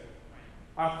expect it.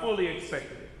 I fully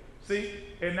expected it. See?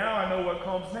 And now I know what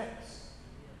comes next.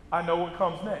 I know what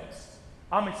comes next.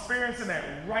 I'm experiencing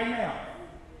that right now.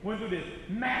 Went through this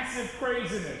massive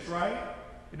craziness, right?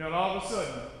 And all of a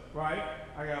sudden, right?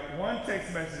 I got one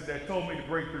text message that told me the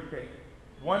breakthrough came.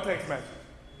 One text message.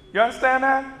 You understand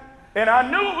that? And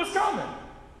I knew it was coming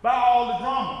by all the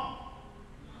drama.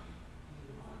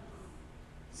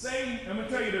 Satan, I'm going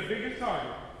to tell you the biggest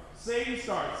target. Satan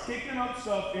starts kicking up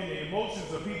stuff in the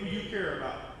emotions of people you care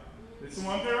about. Listen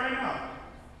what I'm saying right now.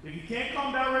 If he can't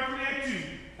come directly at you,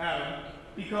 Adam,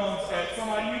 he comes at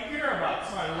somebody you care about.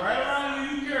 Somebody right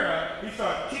around you care about. He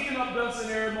starts kicking up dust in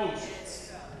their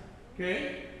emotions.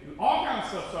 Okay? All kinds of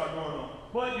stuff start going on.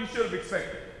 But you should have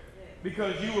expected it.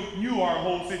 Because you are a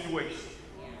whole situation.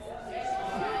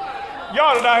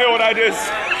 Y'all did not hear what I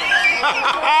just.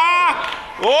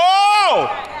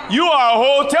 Whoa! You are a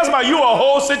whole, tell somebody you are a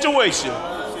whole situation.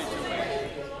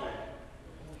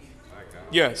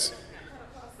 Yes.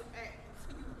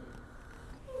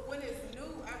 When it's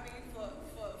new, I mean, for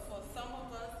some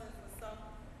of us and for some,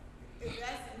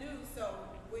 that's new. So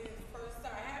when it first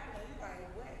started happening, you're like,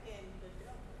 what in the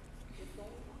devil is going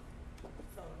on?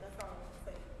 So that's all I'm gonna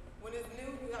say. When it's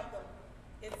new, you have to.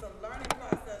 It's a learning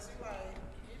process. You're like,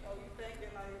 you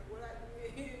thinking like, what I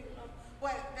did,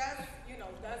 but that's,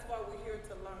 that's why we're here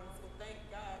to learn. So thank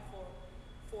God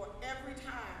for every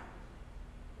time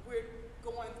we're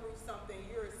going through something,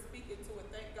 you're speaking to it.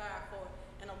 Thank God for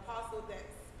an apostle that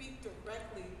speak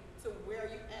directly to where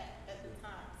you at the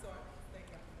time. So I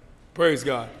thank God. Praise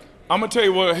God. I'm going to tell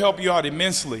you what will help you out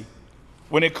immensely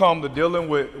when it comes to dealing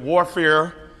with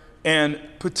warfare, and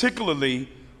particularly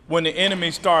when the enemy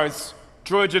starts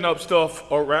drudging up stuff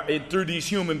around, through these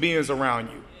human beings around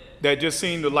you that just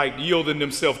seem to like yielding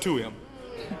themselves to him.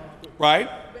 Right?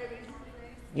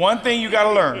 One thing you got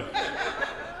to learn.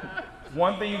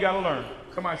 One thing you got to learn.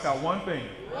 Somebody shout one thing.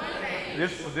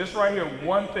 This right here,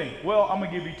 one thing. Well, I'm going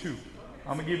to give you two.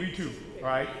 I'm going to give you two,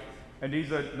 right? And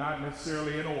these are not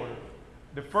necessarily in order.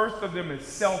 The first of them is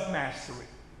self-mastery.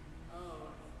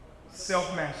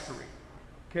 Self-mastery.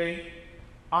 Okay?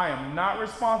 I am not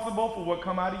responsible for what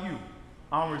come out of you.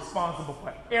 I'm responsible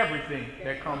for everything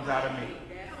that comes out of me.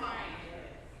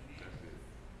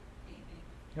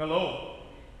 Hello.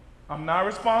 I'm not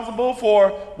responsible for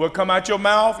what come out your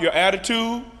mouth, your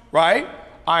attitude, right?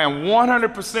 I am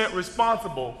 100%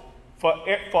 responsible for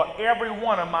every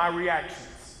one of my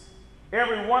reactions.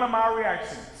 Every one of my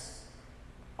reactions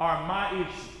are my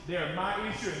issue. They're my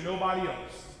issue and nobody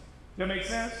else. That make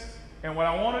sense? And what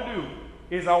I want to do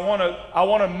is I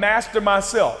want to master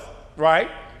myself,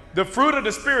 right? The fruit of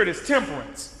the Spirit is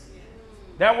temperance.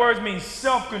 That word means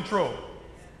self-control.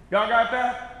 Y'all got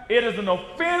that? It is an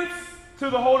offense to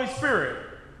the Holy Spirit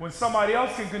when somebody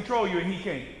else can control you and he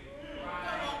can't.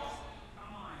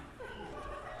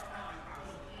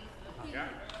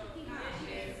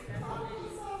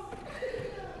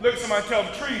 Look at somebody, tell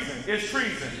them treason. It's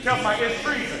treason. Tell somebody it's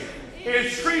treason.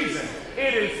 It's treason.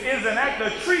 It is an act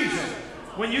of treason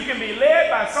when you can be led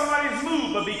by somebody's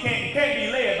mood but can't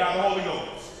be led by the Holy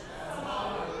Ghost.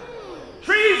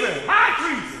 Treason, high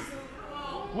treason.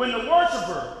 When the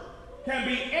worshiper can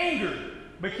be angered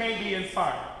but can't be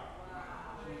inspired.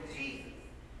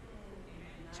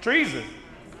 It's treason.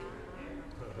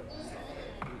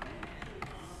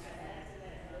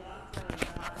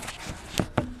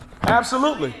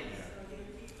 Absolutely.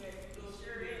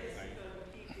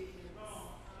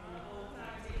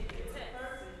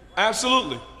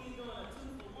 Absolutely.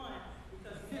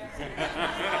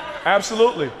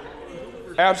 Absolutely.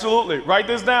 Absolutely. Write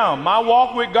this down. My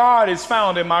walk with God is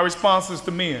found in my responses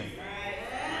to men.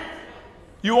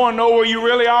 You want to know where you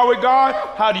really are with God?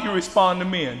 How do you respond to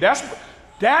men?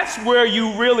 That's where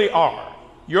you really are.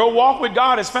 Your walk with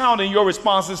God is found in your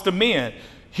responses to men.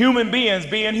 Human beings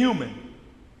being human.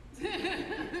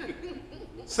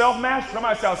 Self-mastery.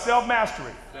 Somebody shout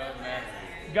self-mastery.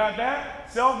 Self-mastery. Got that?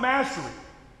 Self-mastery.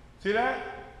 See that?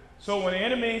 So when the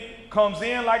enemy comes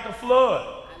in like a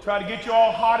flood, try to get you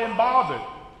all hot and bothered,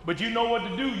 but you know what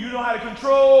to do. You know how to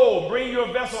control. Bring your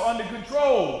vessel under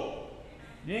control.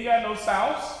 You ain't got no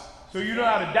spouse, so you know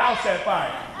how to douse that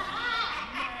fire.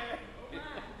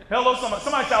 Hello,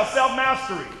 somebody shout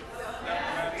self-mastery.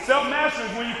 Self-mastery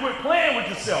is when you quit playing with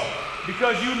yourself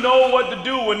because you know what to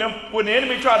do when the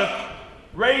enemy try to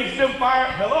raise them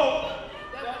fire. Hello?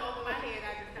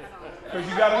 Because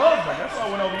you got a husband. That's why I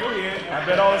went over your head. I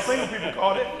bet all the single people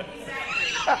caught it.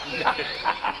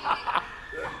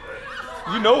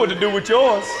 You know what to do with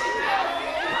yours.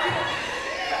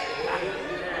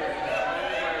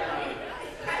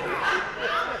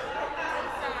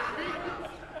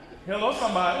 Hello,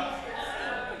 somebody.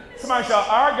 Somebody shout,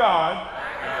 our God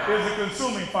is a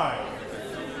consuming fire.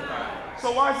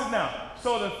 So watch this now.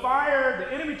 So the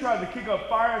enemy tries to kick up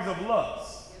fires of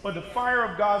lust, but the fire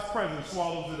of God's presence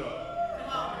swallows it up.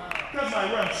 Because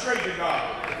I run straight to God.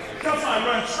 Tell somebody,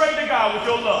 run straight to God with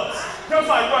your lust. Tell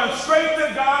somebody, run straight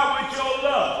to God with your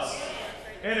lust.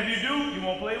 And if you do, you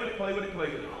won't play with it, play with it,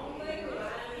 play with it.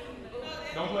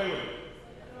 Don't play with it.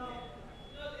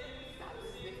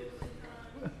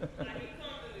 Like he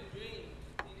comes in a dream,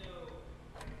 you know,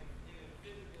 in a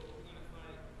physical kind of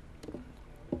fight.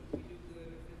 We do good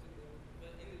in the physical,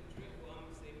 but in the dream, well, I'm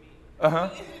gonna say me. Uh-huh.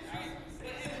 But in the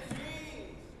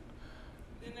dreams,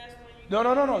 then that's when you.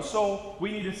 No. So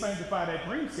we need to sanctify that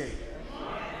dreamscape.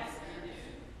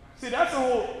 See, that's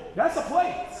a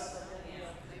place.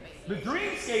 The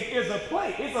dreamscape is a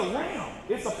place. It's a realm.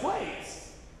 It's a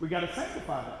place. We got to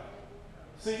sanctify that.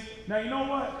 See, now you know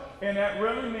what? And that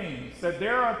really means that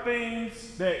there are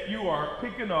things that you are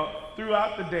picking up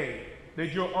throughout the day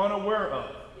that you're unaware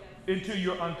of into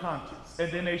your unconscious.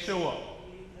 And then they show up.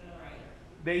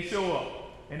 They show up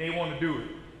and they want to do it.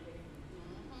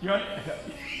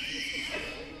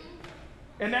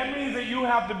 And that means that you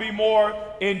have to be more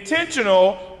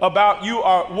intentional about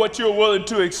what you're willing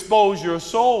to expose your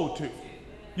soul to.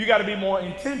 You got to be more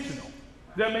intentional.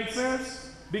 Does that make sense?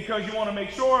 Because you want to make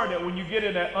sure that when you get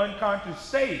in that unconscious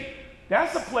state,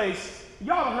 that's a place,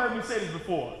 y'all have heard me say this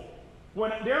before.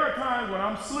 When there are times when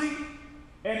I'm asleep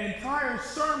and entire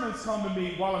sermons come to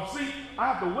me while I'm asleep,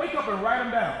 I have to wake up and write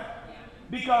them down.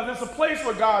 Because it's a place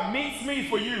where God meets me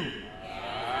for you.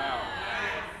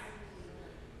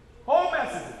 Whole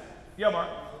messages. Yeah, Mark.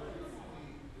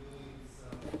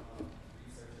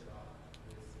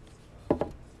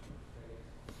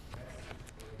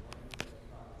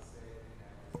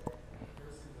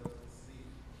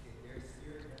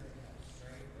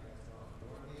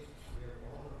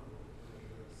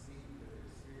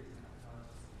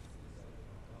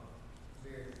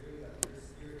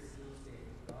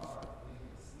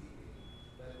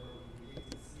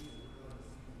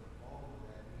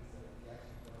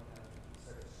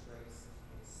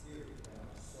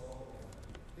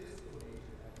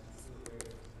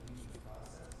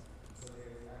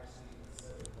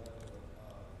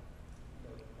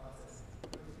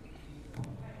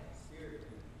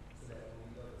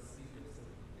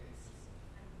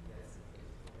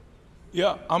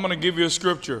 Yeah, I'm going to give you a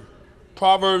scripture.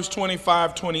 Proverbs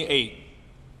 25:28.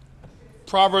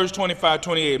 Proverbs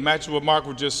 25:28 matches what Mark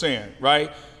was just saying, right?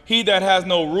 He that has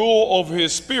no rule over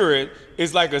his spirit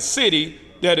is like a city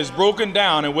that is broken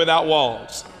down and without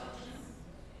walls.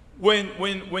 When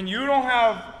you don't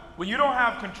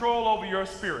have control over your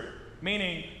spirit,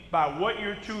 meaning by what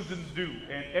you're choosing to do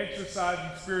and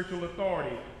exercising spiritual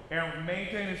authority and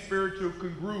maintaining spiritual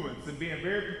congruence and being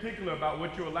very particular about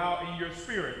what you allow in your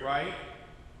spirit, right?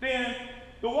 Then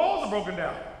the walls are broken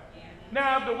down.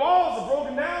 Now, if the walls are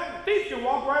broken down, thieves can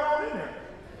walk right on in there,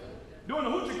 doing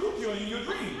the hoochie coochie in your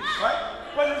dreams, right?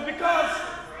 But it's because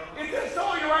it just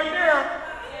told you right there,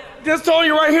 just told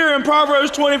you right here in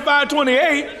Proverbs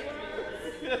 25:28,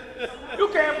 you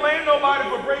can't blame nobody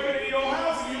for breaking in your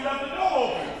house and you left the door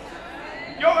open.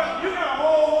 You got a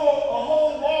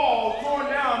whole wall torn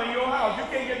down in your house. You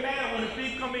can't get mad when the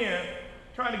thief come in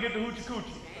trying to get the hoochie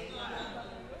coochie.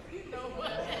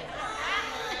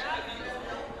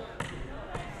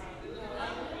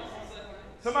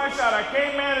 Somebody shout, I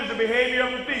can't manage the behavior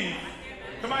of the thief.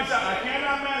 Somebody shout, I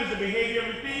cannot manage the behavior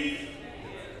of the thief,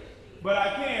 but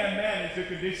I can manage the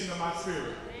condition of my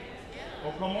spirit.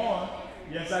 Oh, come on.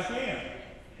 Yes, I can.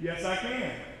 Yes, I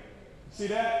can. See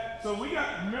that? So we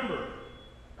got, remember,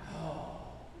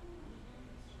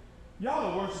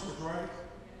 y'all are worshipers, right?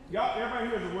 Everybody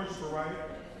here is a worshiper, right?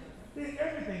 Then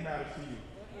everything matters to you.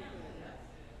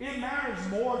 It matters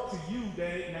more to you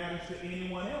than it matters to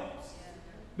anyone else.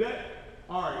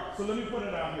 All right, so let me put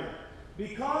it out here.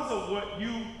 Because of what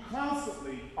you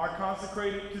constantly are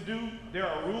consecrated to do, there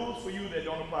are rules for you that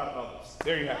don't apply to others.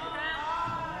 There you have it.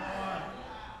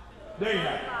 There you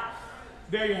have it.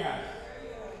 There you have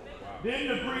it.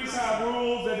 Didn't the priests have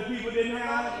rules that the people didn't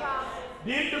have?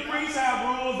 Didn't the priests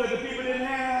have rules that the people didn't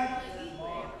have?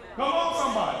 Come on,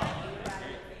 somebody.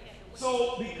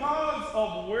 So because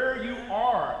of where you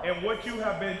are and what you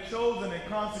have been chosen and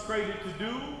consecrated to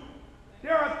do,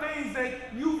 there are things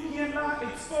that you cannot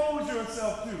expose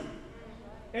yourself to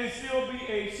and still be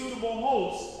a suitable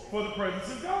host for the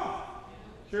presence of God.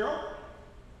 Cheryl?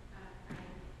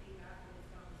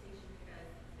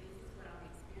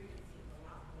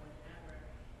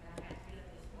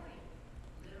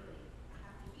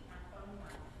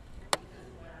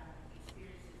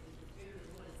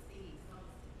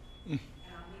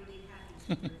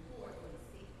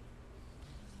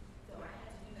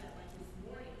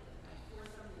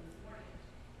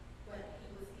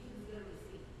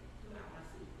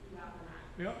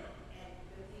 Yep. And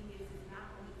the thing is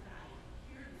not only can I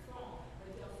hear the song,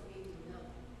 but also be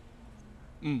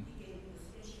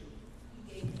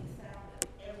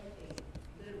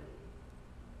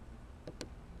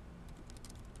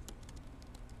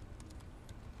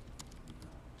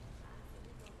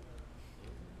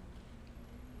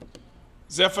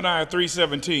Zephaniah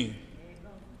 3:17.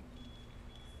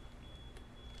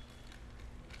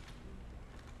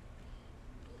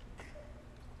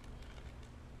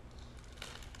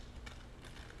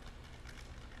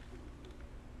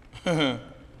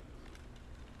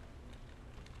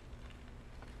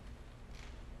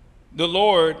 The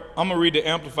Lord, I'm going to read the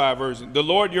Amplified version. The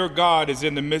Lord your God is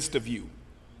in the midst of you,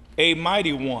 a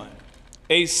mighty one,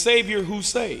 a Savior who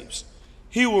saves.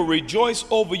 He will rejoice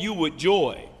over you with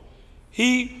joy.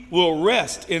 He will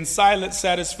rest in silent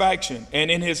satisfaction,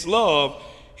 and in his love,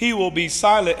 he will be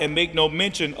silent and make no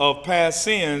mention of past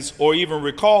sins or even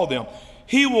recall them.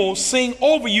 He will sing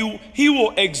over you. He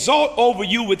will exalt over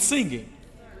you with singing.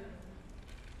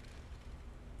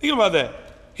 Think about that.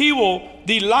 He will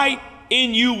delight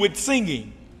in you with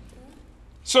singing.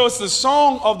 So it's the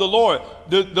song of the Lord.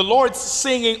 The Lord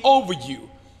singing over you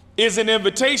is an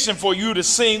invitation for you to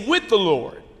sing with the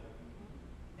Lord.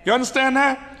 You understand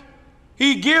that?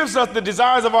 He gives us the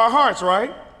desires of our hearts,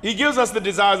 right? He gives us the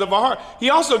desires of our heart. He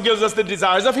also gives us the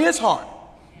desires of his heart.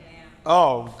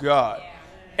 Oh, God.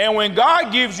 And when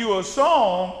God gives you a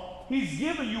song, he's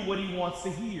giving you what he wants to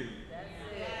hear.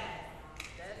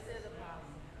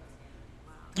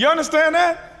 You understand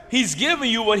that? He's giving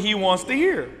you what he wants to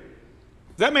hear.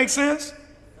 Does that make sense?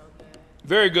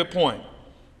 Very good point.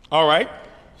 All right.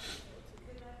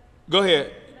 Go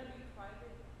ahead.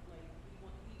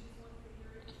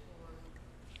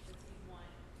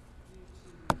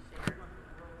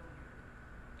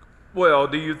 Well,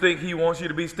 do you think he wants you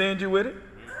to be stingy with it?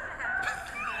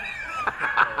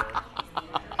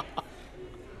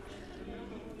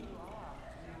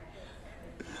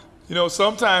 You know,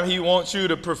 sometimes he wants you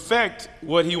to perfect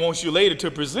what he wants you later to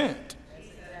present.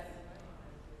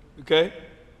 Okay?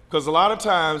 Because a lot of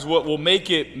times what will make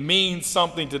it mean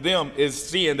something to them is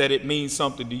seeing that it means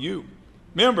something to you.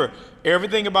 Remember,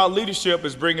 everything about leadership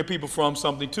is bringing people from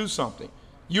something to something.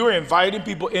 You're inviting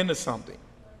people into something.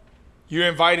 You're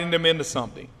inviting them into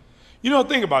something. You know,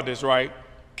 think about this, right?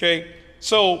 Okay?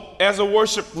 So, as a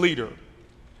worship leader,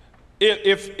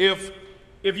 if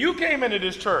you came into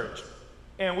this church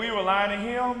and we were lining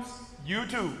hymns, you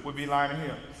too would be lining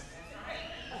hymns.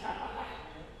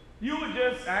 You would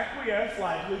just acquiesce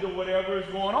slightly to whatever is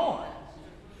going on.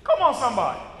 Come on,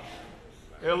 somebody.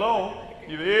 Hello.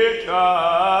 You there?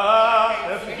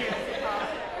 That's what you.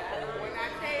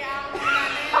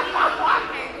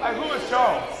 Like, who is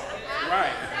Charles?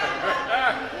 Right.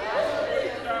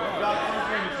 God's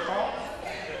name is Charles.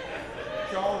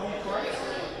 Charles E. Christ.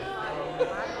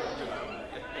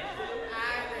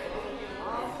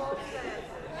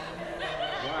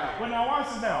 Well, now watch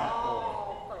this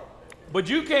now. But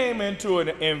you came into an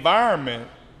environment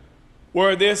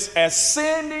where this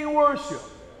ascending worship,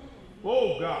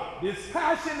 oh God, this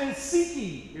passion and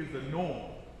seeking is the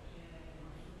norm.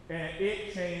 And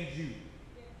it changed you.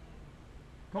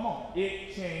 Come on,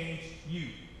 it changed you.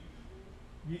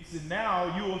 So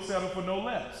now you will settle for no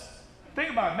less.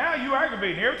 Think about it. Now you're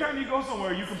aggravating. Every time you go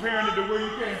somewhere, you're comparing it to where you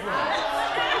came from.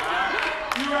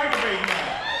 You're aggravating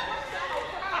now.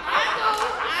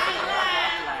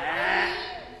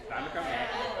 Time to come back.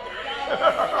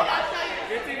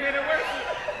 15-minute worship.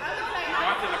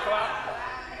 Watching the clock.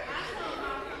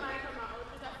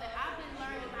 I've been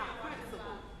learning about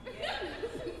principle.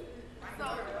 So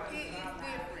it's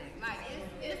different. Like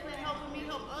it's been helping me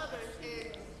help others,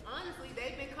 and honestly,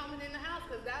 they've been coming in the house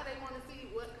because now they want to see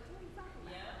what are you talking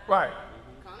about. Right.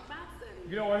 Come back to me.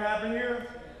 You know what happened here?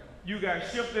 You got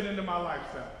shifted into my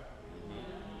lifestyle.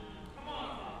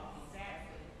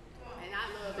 And I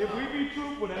love If we be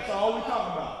truthful, that's all we're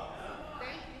talking about.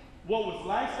 Thank you. What was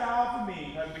lifestyle for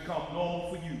me has become normal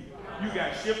for you. You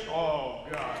got shifted. Oh,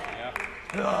 God.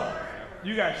 Ugh.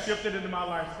 You got shifted into my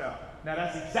lifestyle. Now,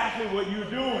 that's exactly what you're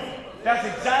doing. That's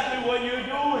exactly what you're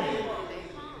doing.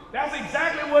 That's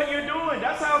exactly what you're doing.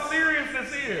 That's how serious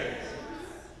this is.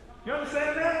 You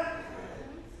understand that?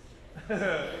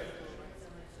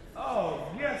 Oh,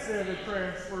 yes, there's a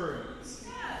transference.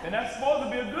 And that's supposed to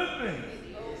be a good thing.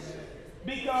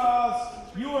 Because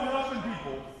you are helping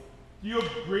people. You're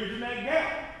bridging that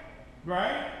gap,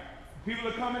 right? People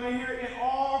are coming in here in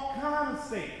all kinds of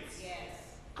states. Yes.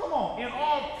 Come on, in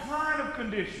all kinds of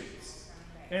conditions.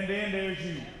 And then there's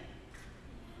you.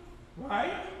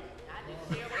 Right?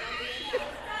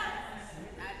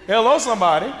 Hello,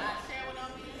 somebody.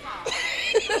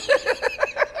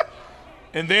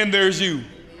 And then there's you.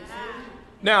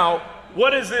 Now, what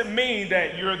does it mean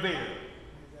that you're there?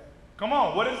 Come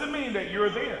on, what does it mean that you're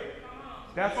there?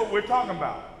 That's what we're talking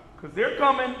about. Because they're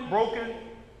coming broken,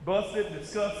 busted,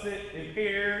 disgusted,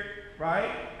 impaired,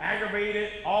 right? Aggravated,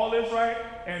 all this, right?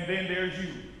 And then there's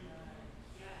you.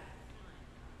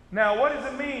 Now, what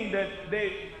does it mean that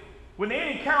when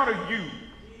they encounter you,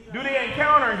 do they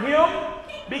encounter him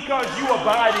because you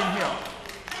abide in him?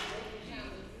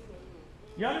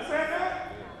 You understand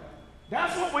that?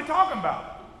 That's what we're talking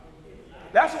about.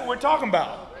 That's what we're talking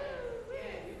about.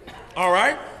 All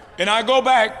right? And I'll go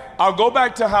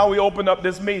back to how we opened up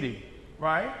this meeting,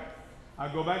 right?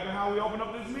 I'll go back to how we opened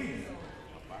up this meeting.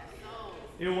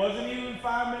 It wasn't even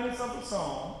 5 minutes of a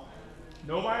song.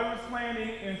 Nobody was playing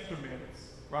any instruments,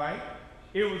 right?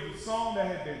 It was a song that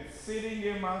had been sitting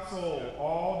in my soul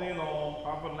all day long,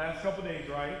 for the last couple days,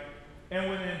 right? And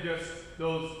within just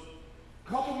those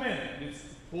couple minutes, this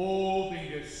whole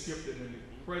thing just shifted in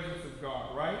the presence of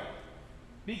God, right?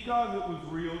 Because it was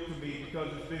real to me, because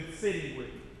it's been sitting with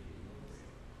me.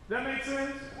 Does that make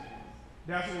sense?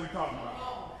 That's what we're talking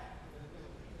about.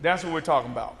 That's what we're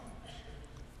talking about.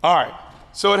 All right.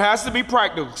 So it has to be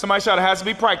practical. Somebody shout, it has to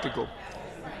be practical.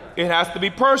 It has to be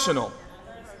personal.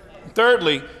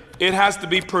 Thirdly, it has to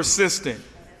be persistent.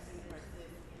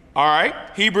 All right?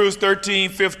 Hebrews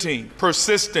 13:15.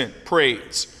 Persistent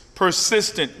praise.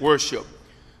 Persistent worship.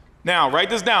 Now, write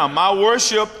this down. My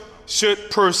worship should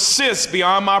persist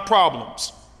beyond my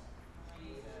problems.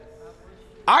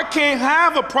 I can't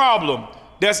have a problem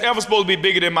that's ever supposed to be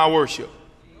bigger than my worship.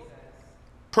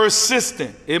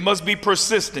 Persistent. It must be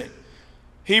persistent.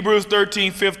 Hebrews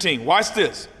 13:15. Watch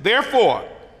this. Therefore,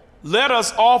 let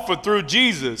us offer through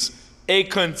Jesus a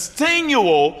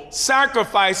continual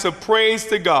sacrifice of praise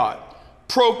to God,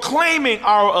 proclaiming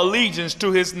our allegiance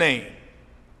to his name.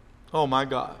 Oh my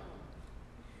God.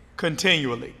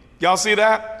 Continually. Y'all see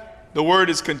that? The word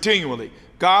is continually.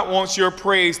 God wants your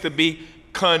praise to be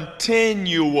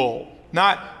continual,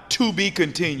 not to be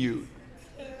continued.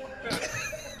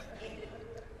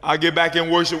 I'll get back in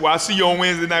worship. Well, I see you on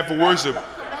Wednesday night for worship.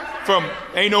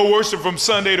 Ain't no worship from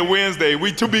Sunday to Wednesday.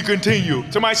 We to be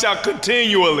continued. Somebody shout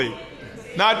continually,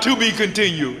 not to be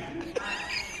continued.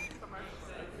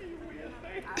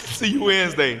 See you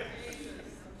Wednesday.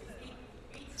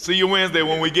 See you Wednesday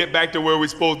when we get back to where we're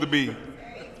supposed to be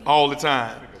all the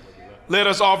time. Let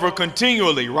us offer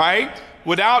continually, right?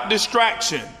 Without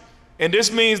distraction. And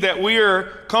this means that we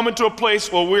are coming to a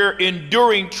place where we're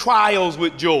enduring trials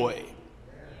with joy.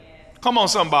 Come on,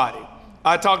 somebody.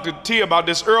 I talked to T about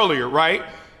this earlier, right?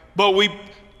 But we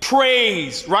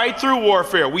praise right through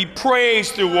warfare. We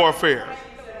praise through warfare.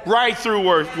 Right through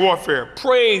warfare.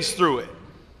 Praise through it.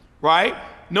 Right?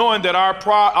 Knowing that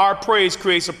our praise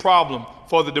creates a problem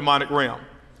for the demonic realm.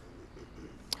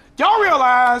 Y'all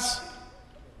realize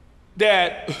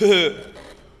that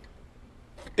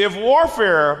if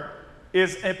warfare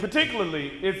is, and particularly,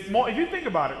 it's more, if you think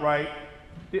about it, right?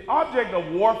 The object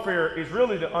of warfare is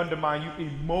really to undermine you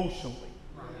emotionally.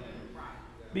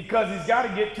 Because he's got to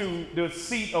get to the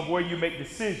seat of where you make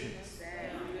decisions.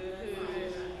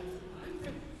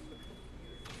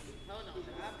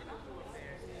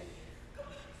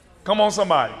 Come on,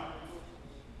 somebody.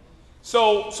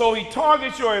 So he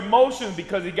targets your emotions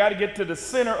because he got to get to the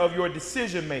center of your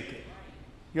decision making.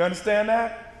 You understand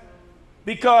that?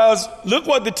 Because look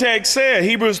what the text said,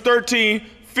 Hebrews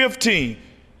 13:15.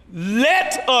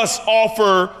 Let us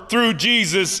offer through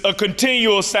Jesus a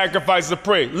continual sacrifice of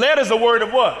praise. Let is a word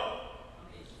of what?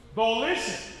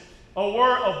 Volition. A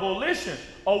word of volition.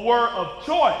 A word of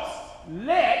choice.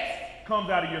 Let comes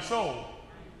out of your soul.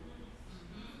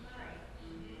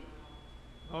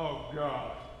 Oh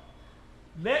God.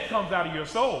 Let comes out of your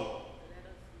soul.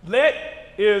 Let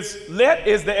is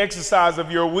the exercise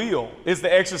of your will. It's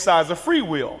the exercise of free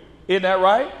will. Isn't that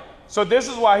right? So this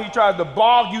is why he tries to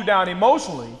bog you down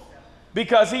emotionally,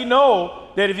 because he knows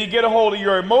that if you get a hold of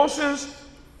your emotions,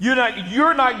 you're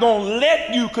not going to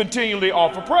let you continually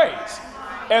offer praise.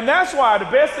 And that's why the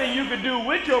best thing you can do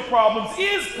with your problems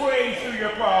is praise through your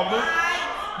problems,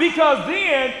 because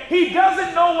then he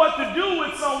doesn't know what to do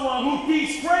with someone who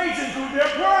keeps praising through their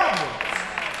problems.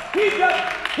 It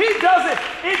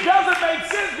doesn't make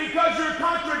sense because you're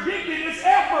contradicting his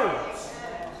efforts.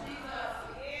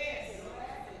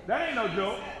 That ain't no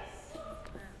joke.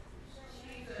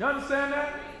 You understand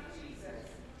that?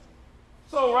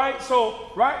 So,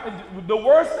 the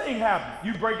worst thing happened.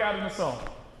 You break out in the song.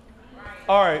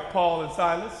 All right, Paul and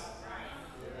Silas.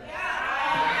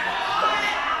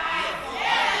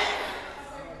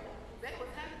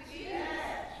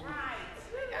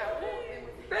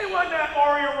 They wasn't that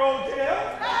Orient Road.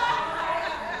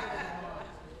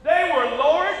 They were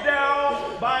lowered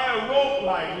down by a rope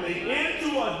likely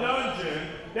into a dungeon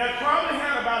that probably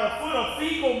had about a foot of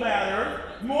fecal matter.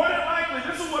 More than likely,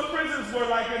 this is what prisons were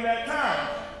like in that time.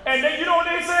 And then, you know what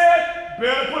they said?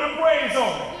 Better put a praise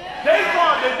on it. They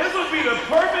thought that this would be the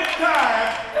perfect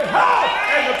time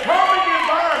and the perfect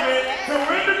environment to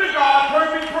render to God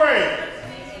perfect praise.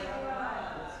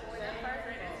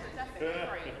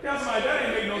 Tell somebody that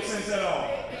ain't make no sense at all.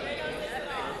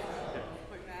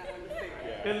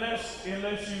 Unless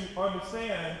you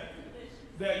understand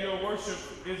that your worship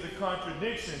is a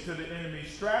contradiction to the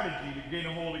enemy's strategy to gain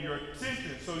a hold of your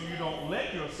attention so you don't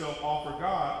let yourself offer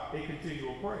God a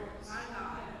continual praise.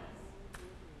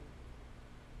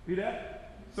 See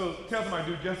that? So tell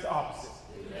somebody, do just the opposite.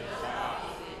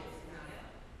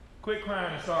 Quit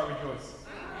crying and start rejoicing.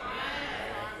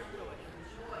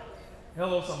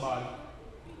 Hello, somebody.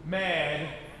 Mad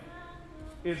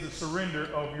is a surrender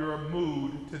of your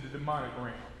mood to the demonic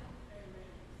realm.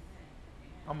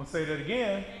 I'm going to say that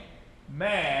again.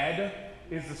 Mad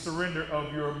is the surrender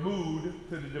of your mood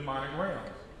to the demonic realm.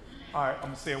 All right, I'm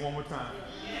going to say it one more time.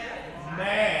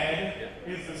 Mad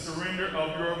is the surrender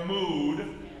of your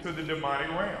mood to the demonic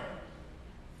realm.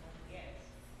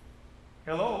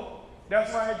 Hello?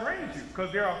 That's why it drains you,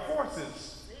 because there are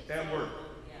forces at work.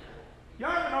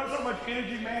 Y'all ever notice how much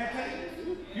energy man takes?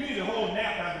 You need a whole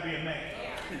nap after being mad.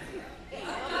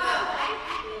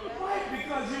 Right?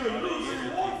 Because you're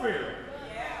losing warfare.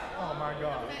 Oh my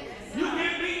God. You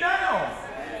get beat down.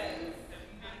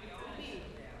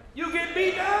 You get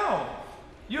beat down.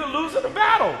 You're losing the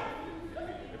battle.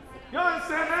 You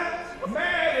understand that?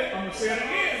 Mad is, I'm going to say it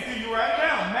again to you right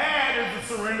now. Mad is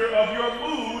the surrender of your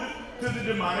mood to the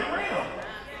demonic realm.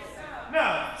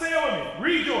 Now, say it with me.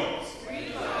 Rejoice.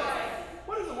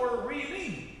 What does the word read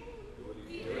mean?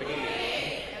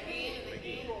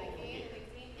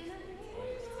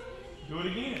 Do it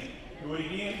again. Do it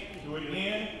again. Do it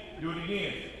again. Do it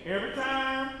again. Every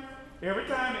time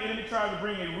the enemy tries to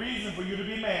bring a reason for you to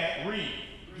be mad,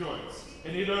 rejoice.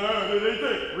 And he does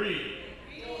read.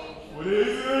 What is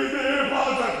it? They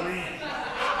apologize. Read.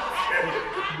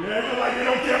 They act like they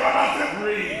don't care about myself.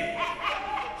 Read.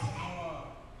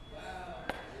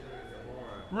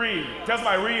 Read. Tell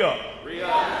somebody, read up. Read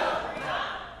up.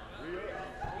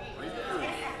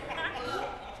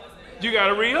 You got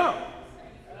to read up.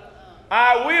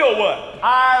 I will what?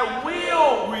 I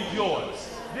will rejoice.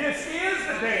 This is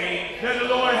the day that the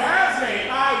Lord has made.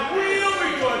 I will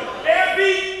rejoice.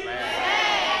 Every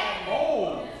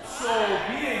oh, so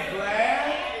being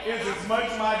glad is as much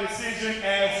my decision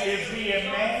as is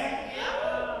being mad.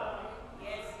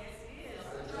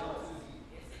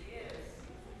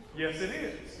 Yes, it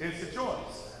is. It's a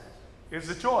choice. It's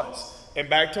a choice. And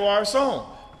back to our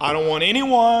song. I don't want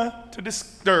anyone to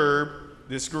disturb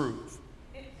this groove.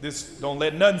 Don't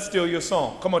let nothing steal your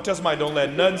song. Come on, tell somebody, don't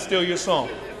let nothing steal your song.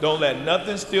 Don't let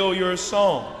nothing steal your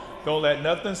song. Don't let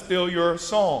nothing steal your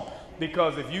song.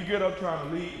 Because if you get up trying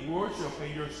to lead worship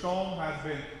and your song has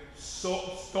been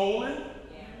stolen,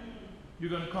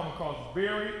 you're going to come across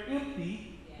very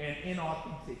empty and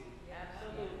inauthentic.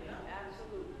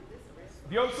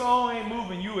 If your song ain't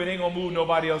moving you, it ain't going to move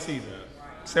nobody else either.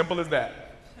 Simple as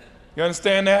that. You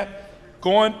understand that?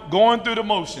 Going through the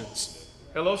motions.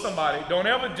 Hello, somebody. Don't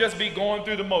ever just be going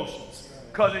through the motions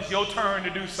because it's your turn to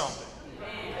do something.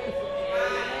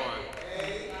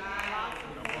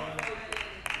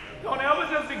 Don't ever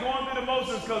just be going through the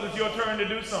motions because it's your turn to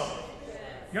do something.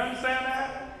 You understand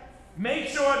that? Make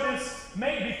sure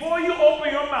before you open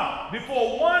your mouth,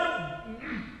 before one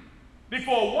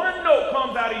note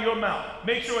comes out of your mouth,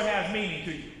 make sure it has meaning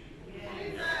to you.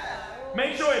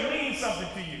 Make sure it means something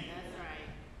to you.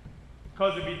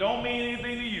 Because if it don't mean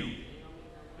anything to you,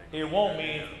 it won't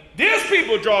mean. These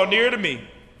people draw near to me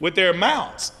with their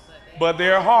mouths, but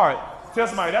their heart. Tell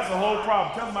somebody that's a whole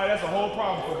problem. Tell somebody that's a whole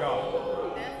problem for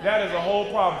God. That is a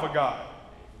whole problem for God.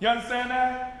 You understand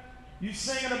that? You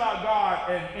singing about God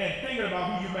and thinking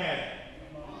about who you mad at.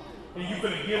 And you're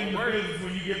going to give him the business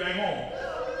when you get back home.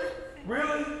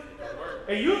 Really?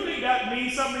 And you think that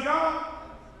means something to God?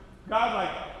 God's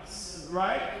like,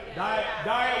 right?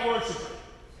 Diet worshiper.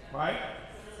 Right?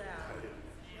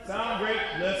 Sound great,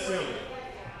 less silly.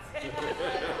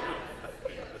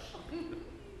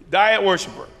 Diet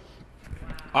worshiper.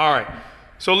 All right.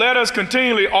 So let us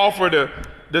continually offer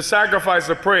the sacrifice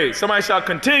of praise. Somebody shout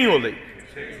continually.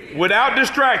 Without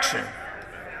distraction.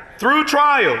 Through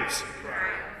trials.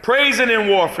 Praising in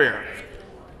warfare.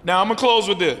 Now I'm going to close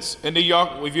with this. And then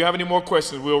y'all, if you have any more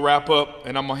questions, we'll wrap up.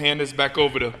 And I'm going to hand this back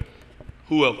over to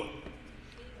whoever.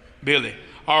 Billy.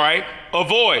 All right.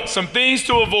 Avoid. Some things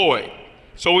to avoid.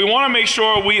 So we want to make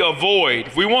sure we avoid.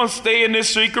 If we want to stay in this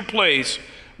secret place,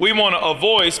 we want to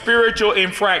avoid spiritual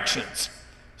infractions.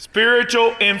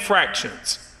 Spiritual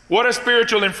infractions. What are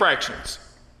spiritual infractions?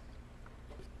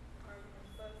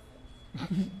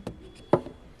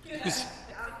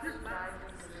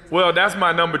 Well, that's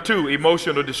my number 2,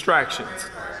 emotional distractions.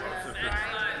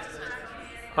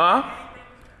 Huh?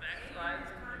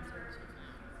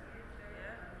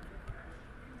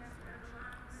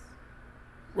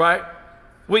 Right?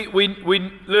 We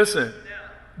listen.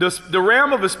 The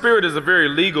realm of the spirit is a very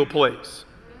legal place.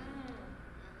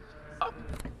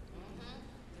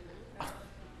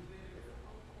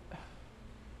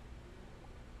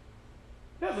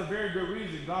 There's a very good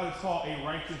reason God is called a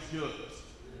righteous judge.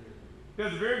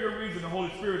 There's a very good reason the Holy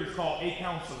Spirit is called a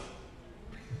counselor.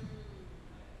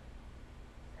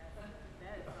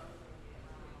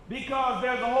 Because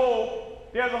there's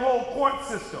a whole court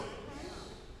system.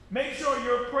 Make sure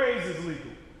your praise is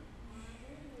legal.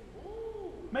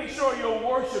 Make sure your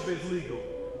worship is legal.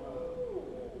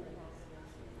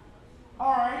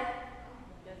 All right.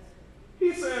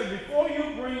 He says, before you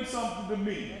bring something to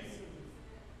me,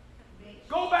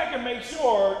 go back and make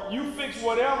sure you fix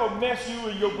whatever mess you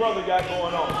and your brother got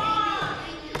going on.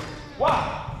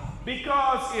 Why?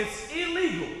 Because it's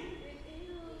illegal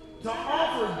to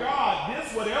offer God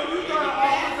this, whatever you're trying to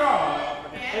offer God,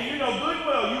 and you know good and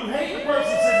well you hate the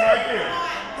person sitting right there.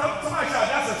 Somebody shout,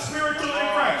 that's a spiritual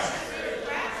infraction.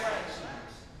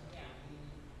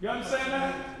 You understand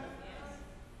that?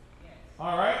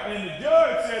 All right, and the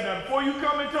judge said that before you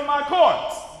come into my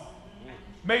courts,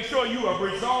 make sure you have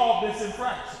resolved this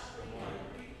infraction.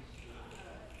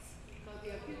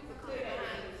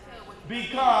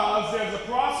 Because there's a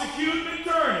prosecuting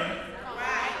attorney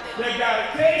that got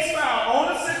a case file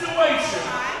on a situation,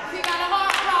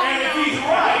 and if he's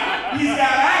right, he's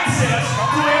got access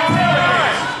to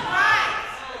interrogation.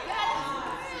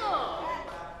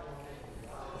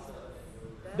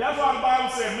 That's why the Bible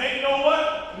said, make you know what?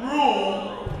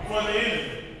 Room for the enemy.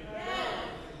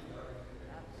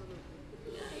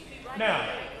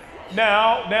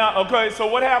 Now, okay, so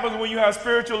what happens when you have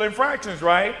spiritual infractions,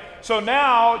 right? So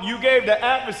now you gave the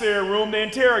adversary room to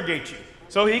interrogate you.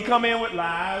 So he come in with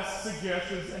lies,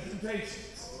 suggestions, and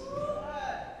temptations.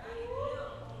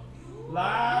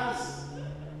 Lies,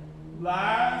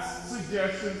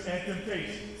 suggestions, and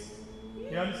temptations.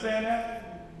 You understand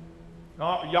that?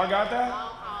 Y'all got that?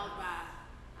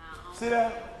 See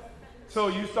that? So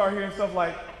you start hearing stuff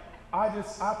like, I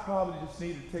probably just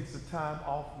need to take some time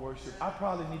off worship. I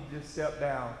probably need to just step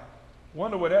down.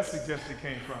 Wonder where that suggestion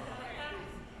came from.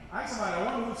 Ask somebody, I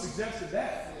wonder who suggested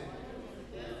that.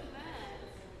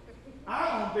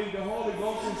 I don't think the Holy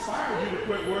Ghost inspired you to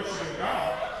quit worshiping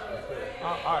God.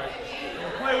 All right,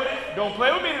 don't play with it. Don't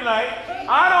play with me tonight.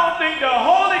 I don't think the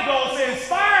Holy Ghost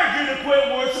inspired you to quit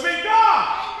worshiping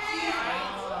God.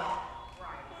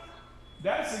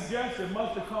 That suggestion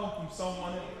must have come from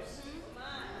someone else.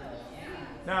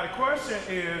 Now the question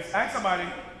is, ask somebody,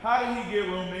 how did he get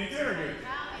room to interrogate you?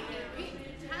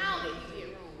 How did he get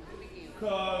room?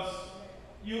 Because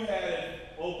you had an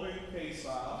open case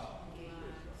file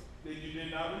that you did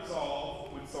not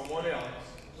resolve with someone else,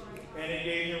 and it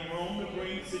gave him room to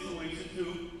bring the situation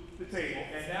to the table.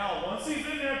 And now, once he's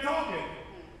in there talking,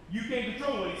 you can't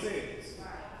control what he says.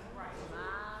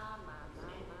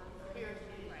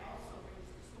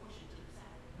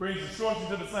 Brings distortion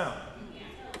to the sound.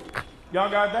 Y'all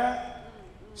got that?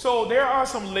 So there are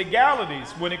some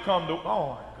legalities when it comes to,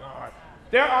 oh my God.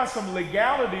 There are some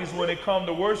legalities when it comes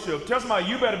to worship. Tell somebody,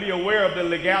 you better be aware of the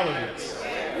legalities.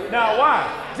 Now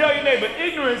why? Tell your neighbor,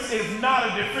 ignorance is not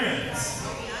a defense.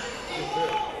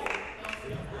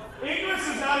 Ignorance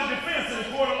is not a defense in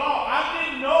the court of law. I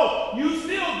didn't know. You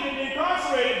still getting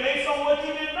incarcerated based on what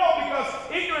you didn't know, because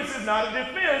ignorance is not a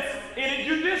defense in a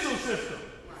judicial system.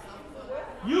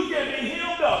 You can be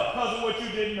healed up because of what you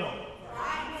didn't know.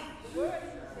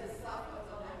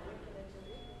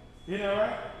 You know,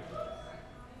 right?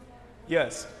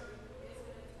 Yes.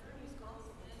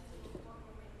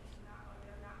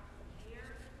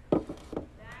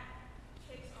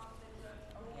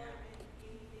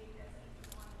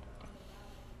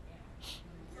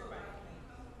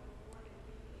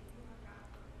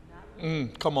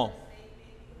 Come on.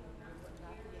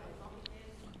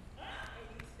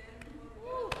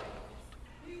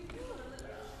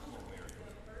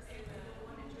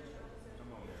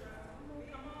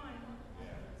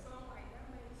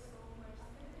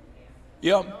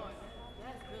 Yep.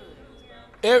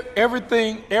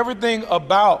 Everything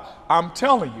about, I'm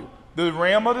telling you, the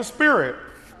realm of the spirit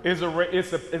is a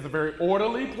very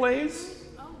orderly place.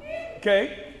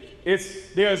 Okay?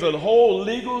 There's a whole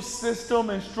legal system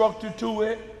and structure to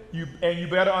it. You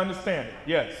better understand it.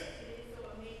 Yes.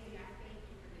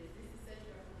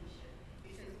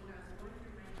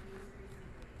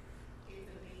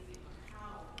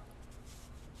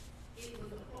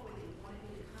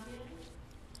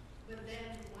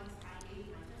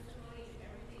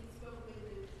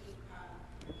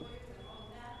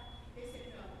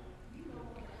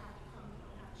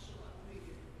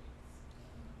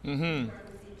 Mm-hmm.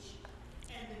 represents you.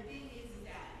 And the thing is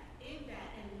that in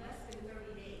less than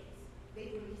 30 days,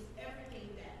 they released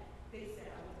everything that they said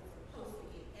I was supposed to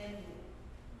get and more.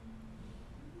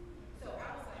 So I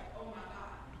was like, oh my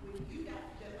God, when you got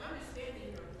the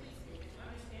understanding your placement and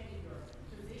understanding your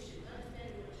position,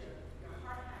 understanding what your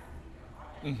heart has to be, your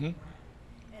heart has to be Mm-hmm. right.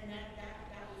 And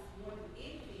that was more than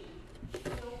anything,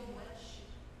 so much,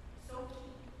 so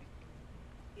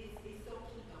key. It's so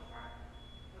key, the heart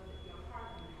of your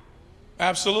heart of the matter.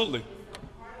 Absolutely. It's the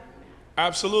heart of the matter.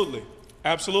 Absolutely.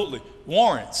 Absolutely.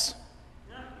 Warrants.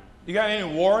 You got any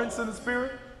warrants in the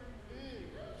spirit?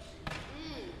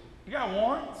 You got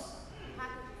warrants?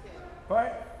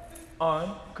 Right?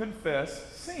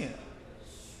 Unconfessed sin.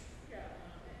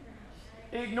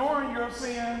 Ignoring your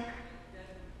sin,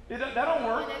 that don't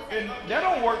work. And that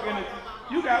don't work in it.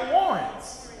 You got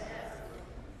warrants.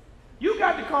 You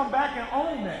got to come back and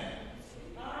own that.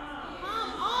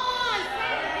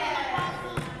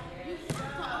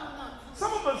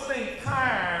 Some of us think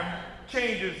time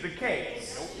changes the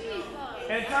case.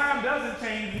 And time doesn't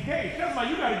change the case. That's why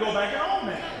you got to go back and own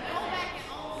that.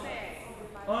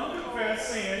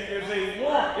 Unconfessed sin is a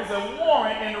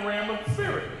warrant in the realm of the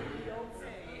spirit.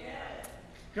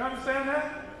 You understand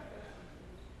that?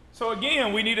 So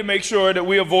again, we need to make sure that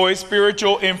we avoid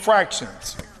spiritual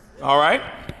infractions. All right?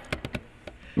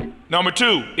 Number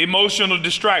 2, emotional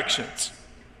distractions.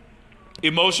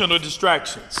 Emotional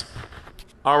distractions.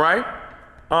 All right?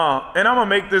 And I'm going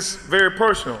to make this very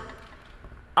personal.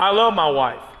 I love my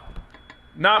wife,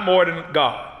 not more than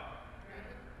God.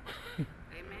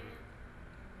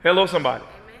 Hello, somebody.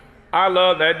 I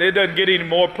love that. It doesn't get any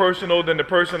more personal than the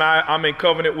person I'm in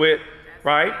covenant with,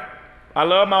 right? I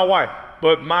love my wife,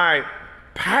 but my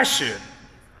passion,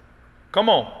 come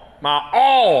on, my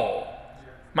all,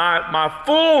 my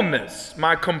fullness,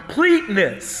 my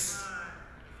completeness,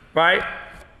 right?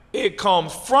 It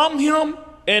comes from him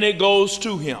and it goes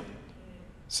to him.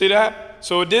 See that?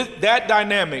 So that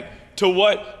dynamic to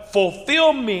what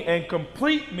fulfill me and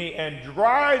complete me and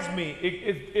drives me,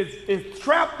 it's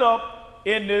trapped up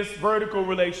in this vertical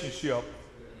relationship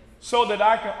so that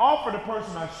I can offer the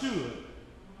person I should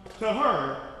to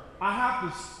her. I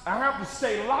have to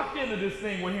stay locked into this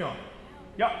thing with him.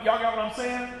 Y'all got what I'm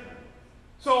saying?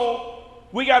 So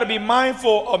we got to be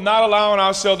mindful of not allowing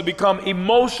ourselves to become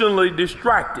emotionally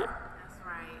distracted. That's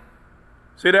right.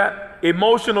 See that?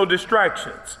 Emotional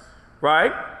distractions,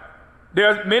 right?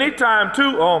 There's many times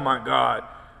too, oh my God.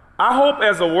 I hope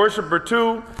as a worshiper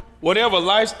too, whatever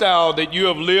lifestyle that you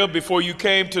have lived before you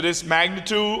came to this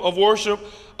magnitude of worship,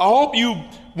 I hope you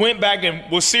went back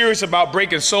and was serious about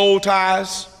breaking soul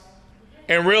ties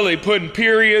and really putting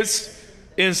periods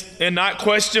and not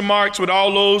question marks with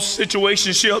all those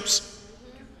situationships.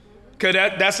 Because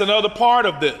that's another part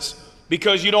of this.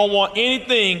 Because you don't want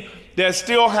anything that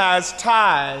still has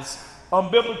ties,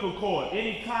 umbilical cord,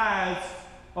 any ties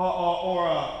or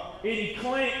any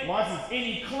claim, watch this,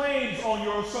 any claims on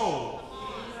your soul.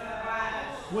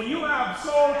 When you have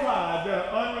soul ties that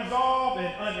are unresolved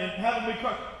and haven't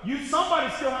been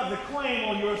somebody still has a claim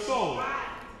on your soul.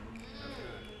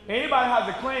 Anybody has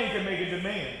a claim can make a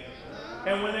demand.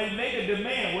 And when they make a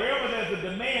demand, wherever there's a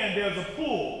demand, there's a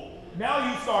pull. Now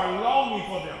you start longing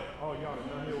for them. Oh, y'all did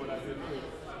not hear what I just said.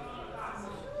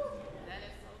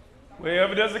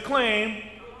 Wherever there's a claim,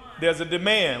 there's a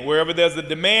demand. Wherever there's a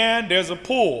demand, there's a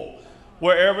pull.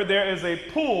 Wherever there is a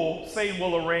pull, Satan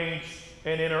will arrange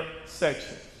an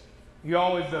intersection. He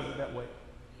always does it that way.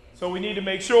 So we need to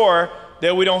make sure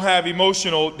that we don't have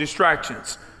emotional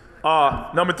distractions.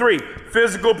 Number 3,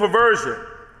 physical perversion.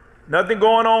 Nothing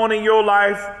going on in your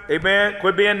life. Amen.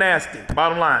 Quit being nasty.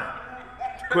 Bottom line.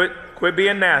 Quit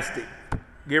being nasty.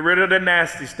 Get rid of the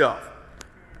nasty stuff.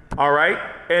 All right.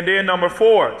 And then number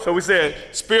 4. So we said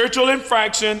spiritual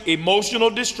infraction, emotional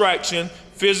distraction,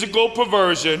 physical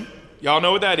perversion. Y'all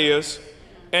know what that is.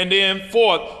 And then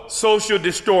 4th, social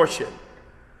distortion.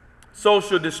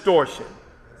 Social distortion.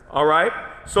 All right.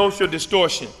 Social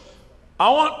distortion. I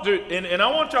want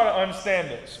y'all to understand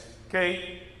this.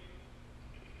 Okay.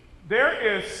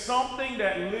 There is something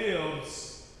that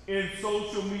lives in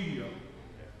social media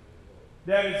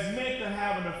that is meant to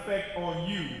have an effect on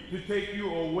you, to take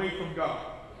you away from God.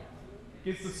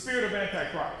 It's the spirit of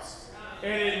Antichrist.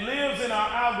 And it lives in our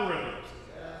algorithms.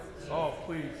 Oh,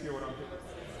 please hear what I'm saying.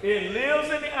 It lives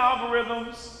in the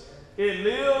algorithms. It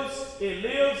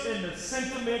lives in the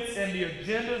sentiments and the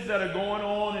agendas that are going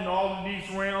on in all of these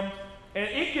realms. And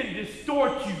it can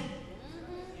distort you.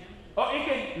 Or it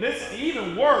can, listen,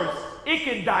 even worse, it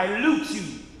can dilute you.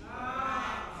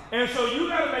 And so you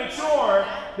got to make sure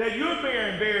that you're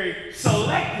being very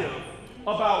selective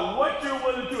about what you're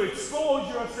willing to expose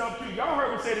yourself to. Y'all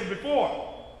heard me say this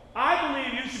before. I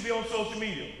believe you should be on social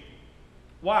media.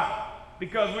 Why?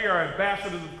 Because we are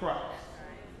ambassadors of Christ.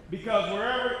 Because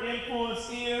wherever influence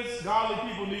is, godly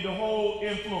people need to hold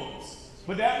influence.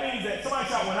 But that means that somebody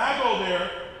shout, when I go there,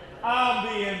 I'm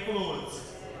the influencer.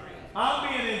 I'm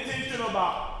being intentional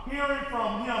about hearing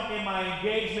from him in my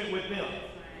engagement with them.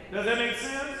 Does that make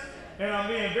sense? And I'm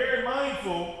being very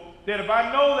mindful that if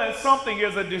I know that something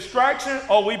is a distraction,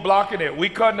 oh, we blocking it. We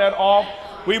cutting that off.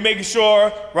 We making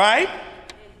sure, right?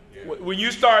 When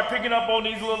you start picking up on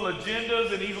these little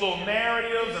agendas and these little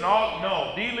narratives and all,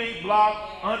 no, delete,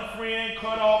 block, unfriend,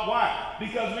 cut off. Why?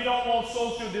 Because we don't want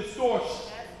social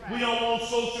distortion. We don't want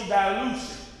social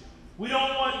dilution. We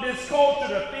don't want this culture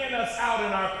to thin us out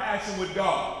in our passion with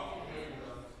God.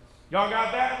 Y'all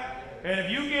got that? And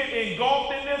if you get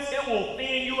engulfed in this, it will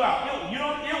thin you out.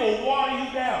 It will water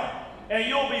you down. And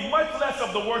you'll be much less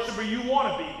of the worshiper you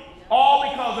want to be. All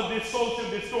because of this social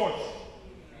distortion.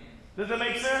 Does that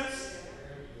make sense?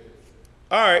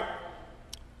 All right.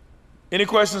 Any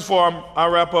questions before I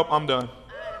wrap up? I'm done.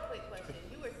 I had a quick question.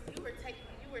 You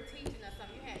were teaching us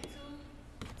something. You had two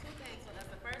things for us.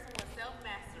 The first one was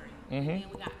self-mastery, and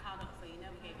we got